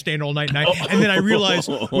hamburger stand all night. And then I realized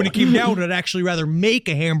when it came down, I'd actually rather make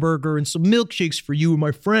a hamburger and some milkshakes for you and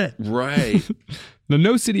my friend. Right. Now,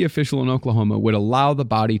 no city official in Oklahoma would allow the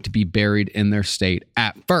body to be buried in their state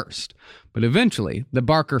at first. But eventually, the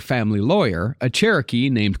Barker family lawyer, a Cherokee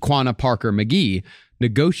named Quanah Parker McGee,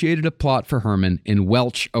 negotiated a plot for Herman in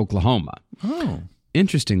Welch, Oklahoma. Oh.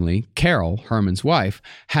 Interestingly, Carol, Herman's wife,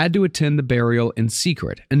 had to attend the burial in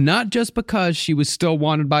secret, and not just because she was still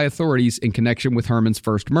wanted by authorities in connection with Herman's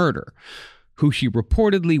first murder. Who she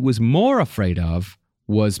reportedly was more afraid of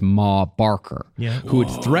was Ma Barker, who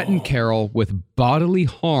had threatened Carol with bodily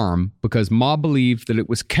harm because Ma believed that it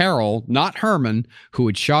was Carol, not Herman, who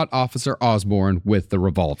had shot Officer Osborne with the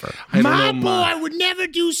revolver. My boy would never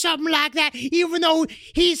do something like that, even though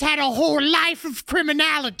he's had a whole life of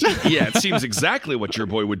criminality. Yeah, it seems exactly what your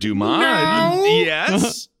boy would do, Ma. No.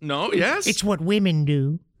 Yes. No, yes. It's what women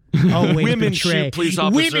do. Always Women betray. shoot police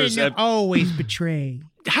officers Women at- always betray.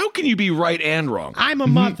 How can you be right and wrong? I'm a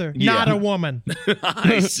mother, Yeah. not a woman.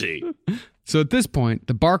 I see. So at this point,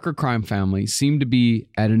 the Barker crime family seemed to be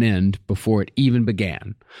at an end before it even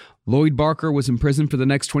began. Lloyd Barker was in prison for the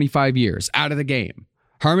next 25 years, out of the game.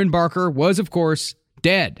 Herman Barker was, of course,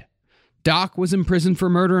 dead. Doc was in prison for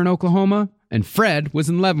murder in Oklahoma, and Fred was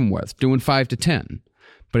in Leavenworth doing 5 to 10.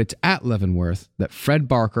 But it's at Leavenworth that Fred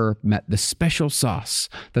Barker met the special sauce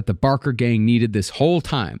that the Barker gang needed this whole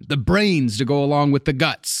time, the brains to go along with the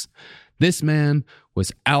guts. This man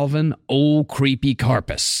was Alvin Old Creepy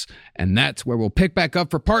Karpus. And that's where we'll pick back up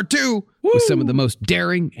for part 2 with some of the most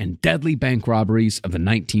daring and deadly bank robberies of the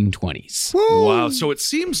 1920s. Wow. So it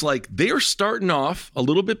seems like they're starting off a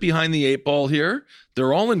little bit behind the 8 ball here.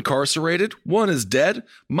 They're all incarcerated. One is dead.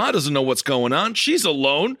 Ma doesn't know what's going on. She's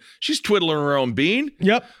alone. She's twiddling her own bean.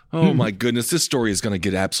 Yep. Oh, my goodness. This story is going to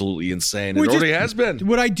get absolutely insane. We're It already just- has been.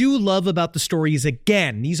 What I do love about the story is,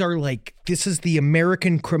 again, these are like, this is the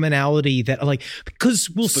American criminality that, like, because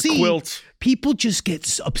we'll It's the see quilt. people just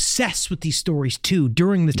get obsessed with these stories too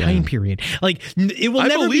during the time period. Like, it will I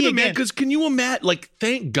never believe be it, man, again. because can you imagine? Like,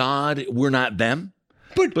 thank God we're not them.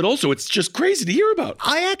 But also, it's just crazy to hear about.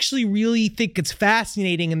 I actually really think it's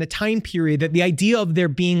fascinating in the time period that the idea of there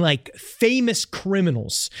being like famous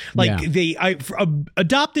criminals, like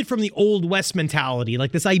adopted from the Old West mentality,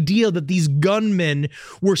 like this idea that these gunmen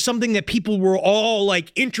were something that people were all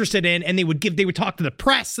like interested in, and they would talk to the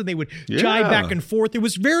press and they would jive back and forth. It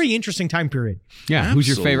was a very interesting time period. Yeah, who's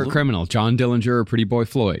your favorite Absolutely. criminal? John Dillinger or Pretty Boy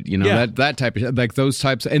Floyd? You know, Yeah. that type of, like those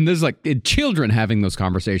types. And there's like children having those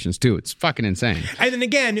conversations too. It's fucking insane. And then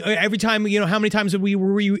again, every time, how many times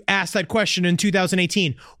were we asked that question in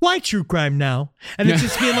 2018? Why true crime now? And it's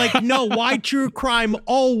just being like, no, why true crime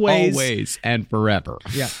always? Always and forever.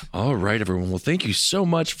 Yeah. All right, everyone. Well, thank you so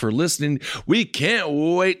much for listening. We can't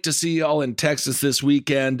wait to see y'all in Texas this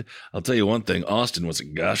weekend. I'll tell you one thing. Austin was a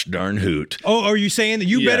gosh darn hoot. Oh, are you saying that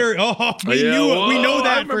you Yeah. better? Oh, we know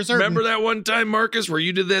that for certain. Remember that one time, Marcus, where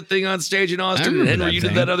you did that thing on stage in Austin? And remember Henry, that you thing.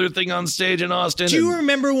 did that other thing on stage in Austin? Do you and-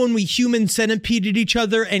 remember when we human centipeded each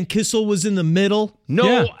other and Kissel was in the middle? No,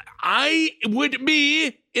 Yeah. I would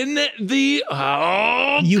be in the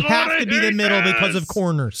oh, You God, have I to be the hate middle this. because of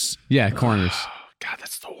corners. Yeah, corners. God,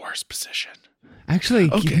 that's the worst position.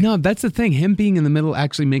 Actually, Okay. no, that's the thing. Him being in the middle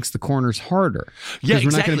actually makes the corners harder. Yeah, 'Cause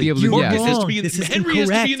we're not going to be able to. You're Yeah. Marcus has to wrong. be in, This is Henry has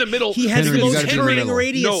to incorrect. be in the middle. He has Henry, the you most gotta be in the turning middle.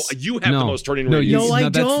 radius. No, you have the most turning no, radius. No, I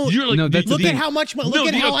that's- don't. You're like, no, that's Look the at thing. how much. Look no,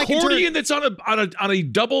 at the how I can accordion turn. that's on a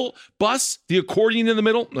double bus, the accordion in the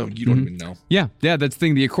middle. No, you don't even know. Yeah, that's the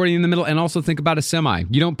thing. The accordion in the middle, and also think about a semi.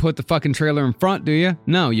 You don't put the fucking trailer in front, do you?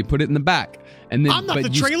 No, you put it in the back. And then, I'm not but the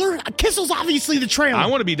you- trailer. Kissel's obviously the trailer. I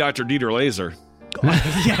want to be Dr. Dieter Laser.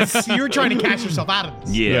 Yes, you're trying to cash yourself out of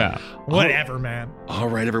this. Yeah. Whatever, man. All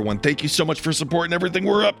right, everyone. Thank you so much for supporting everything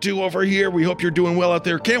we're up to over here. We hope you're doing well out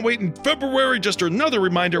there. Can't wait in February. Just another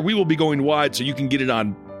reminder, we will be going wide so you can get it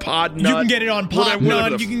on Podnut. You can get it on whatever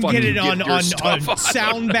Podnut. the You can fuck get it you on your stuff on.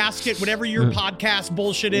 Soundbasket, whatever your podcast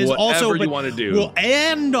bullshit is. Whatever also, you wanna do. We'll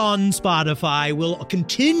end on Spotify. We'll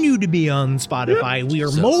continue to be on Spotify. We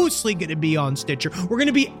are mostly going to be on Stitcher. We're going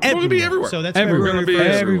to be everywhere. We're gonna be everywhere. So that's Everywhere, gonna be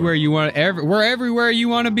everywhere you want. We're everywhere you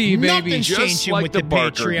want to be, baby. Nothing's Just changing like with the the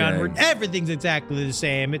Barker Patreon. gang. Everything's exactly the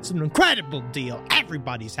same. It's an incredible deal.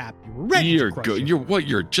 Everybody's happy. We're ready You're to crush good. it. You're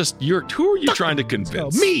who are you trying to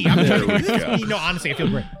convince? Me. I'm There trying we to go. me. No, honestly, I feel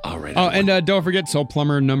great. All right. Oh, and don't forget, Soul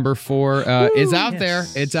Plumber number 4 is out there.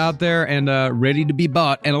 It's out there and ready to be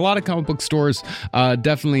bought. And a lot of comic book stores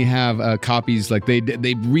definitely have copies. Like they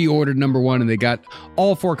reordered number 1 and they got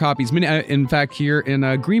all 4 copies. In fact, here in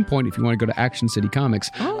Greenpoint, if you want to go to Action City Comics,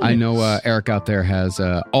 I know Eric out there has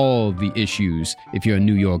all the issues. If you're a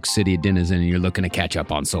New York City denizen and you're looking to catch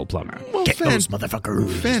up on Soul Plumber, Get those motherfuckers.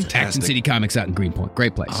 Action Fantastic. City Comics out in Greenpoint,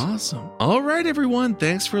 great place. Awesome. All right, everyone.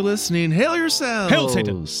 Thanks for listening. Hail yourselves. Hail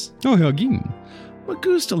Satan. Oh, hell, again.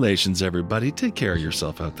 Magustalations, everybody. Take care of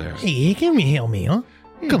yourself out there. Hey, can you heal me, huh?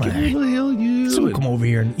 Come Give me on. a hail you. Someone come over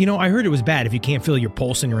here. And, I heard it was bad if you can't feel your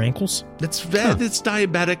pulse in your ankles. That's bad. It's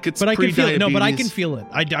diabetic. It's But I can feel it. No, but I can pre-diabetes. feel it.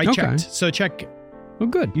 I Okay. checked. So check it. Oh,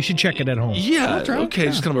 good. You should check it at home. Yeah. I'll try. Okay.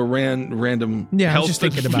 Just kind of a random. Yeah, I was health just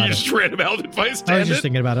thinking about you it. Just random health advice. I was Stand just it?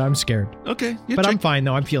 thinking about it. I'm scared. Okay. Yeah, But check, I'm fine,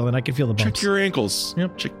 though. I'm feeling it. I can feel the bumps. check your ankles.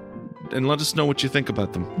 Yep. Check, and let us know what you think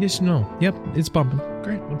about them. Yes, no. Yep, it's bumping.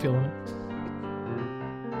 Great. I'm feeling it.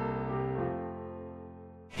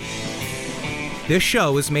 This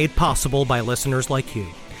show is made possible by listeners like you.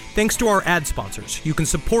 Thanks to our ad sponsors, you can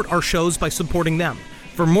support our shows by supporting them.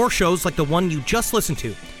 For more shows like the one you just listened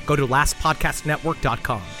to, go to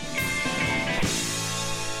lastpodcastnetwork.com.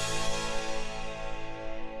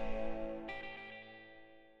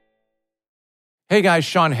 Hey guys,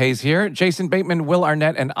 Sean Hayes here. Jason Bateman, Will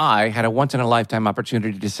Arnett, and I had a once-in-a-lifetime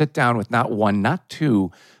opportunity to sit down with not 1, not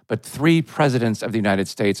 2, but 3 presidents of the United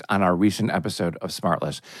States on our recent episode of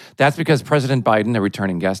Smartless. That's because President Biden, a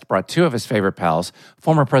returning guest, brought 2 of his favorite pals,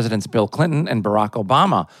 former Presidents Bill Clinton and Barack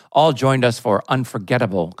Obama, all joined us for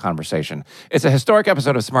unforgettable conversation. It's a historic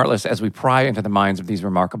episode of Smartless as we pry into the minds of these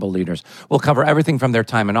remarkable leaders. We'll cover everything from their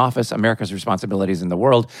time in office, America's responsibilities in the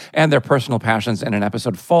world, and their personal passions in an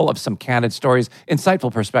episode full of some candid stories,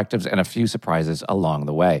 insightful perspectives, and a few surprises along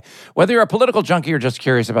the way. Whether you're a political junkie or just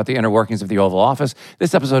curious about the inner workings of the Oval Office,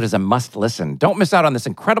 this episode is a must-listen. Don't miss out on this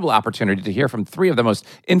incredible opportunity to hear from 3 of the most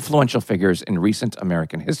influential figures in recent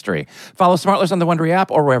American history. Follow Smartless on the Wondery app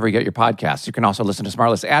or wherever you get your podcasts. You can also listen to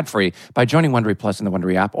Smartless ad-free by joining Wondery Plus in the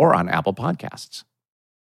Wondery app or on Apple Podcasts.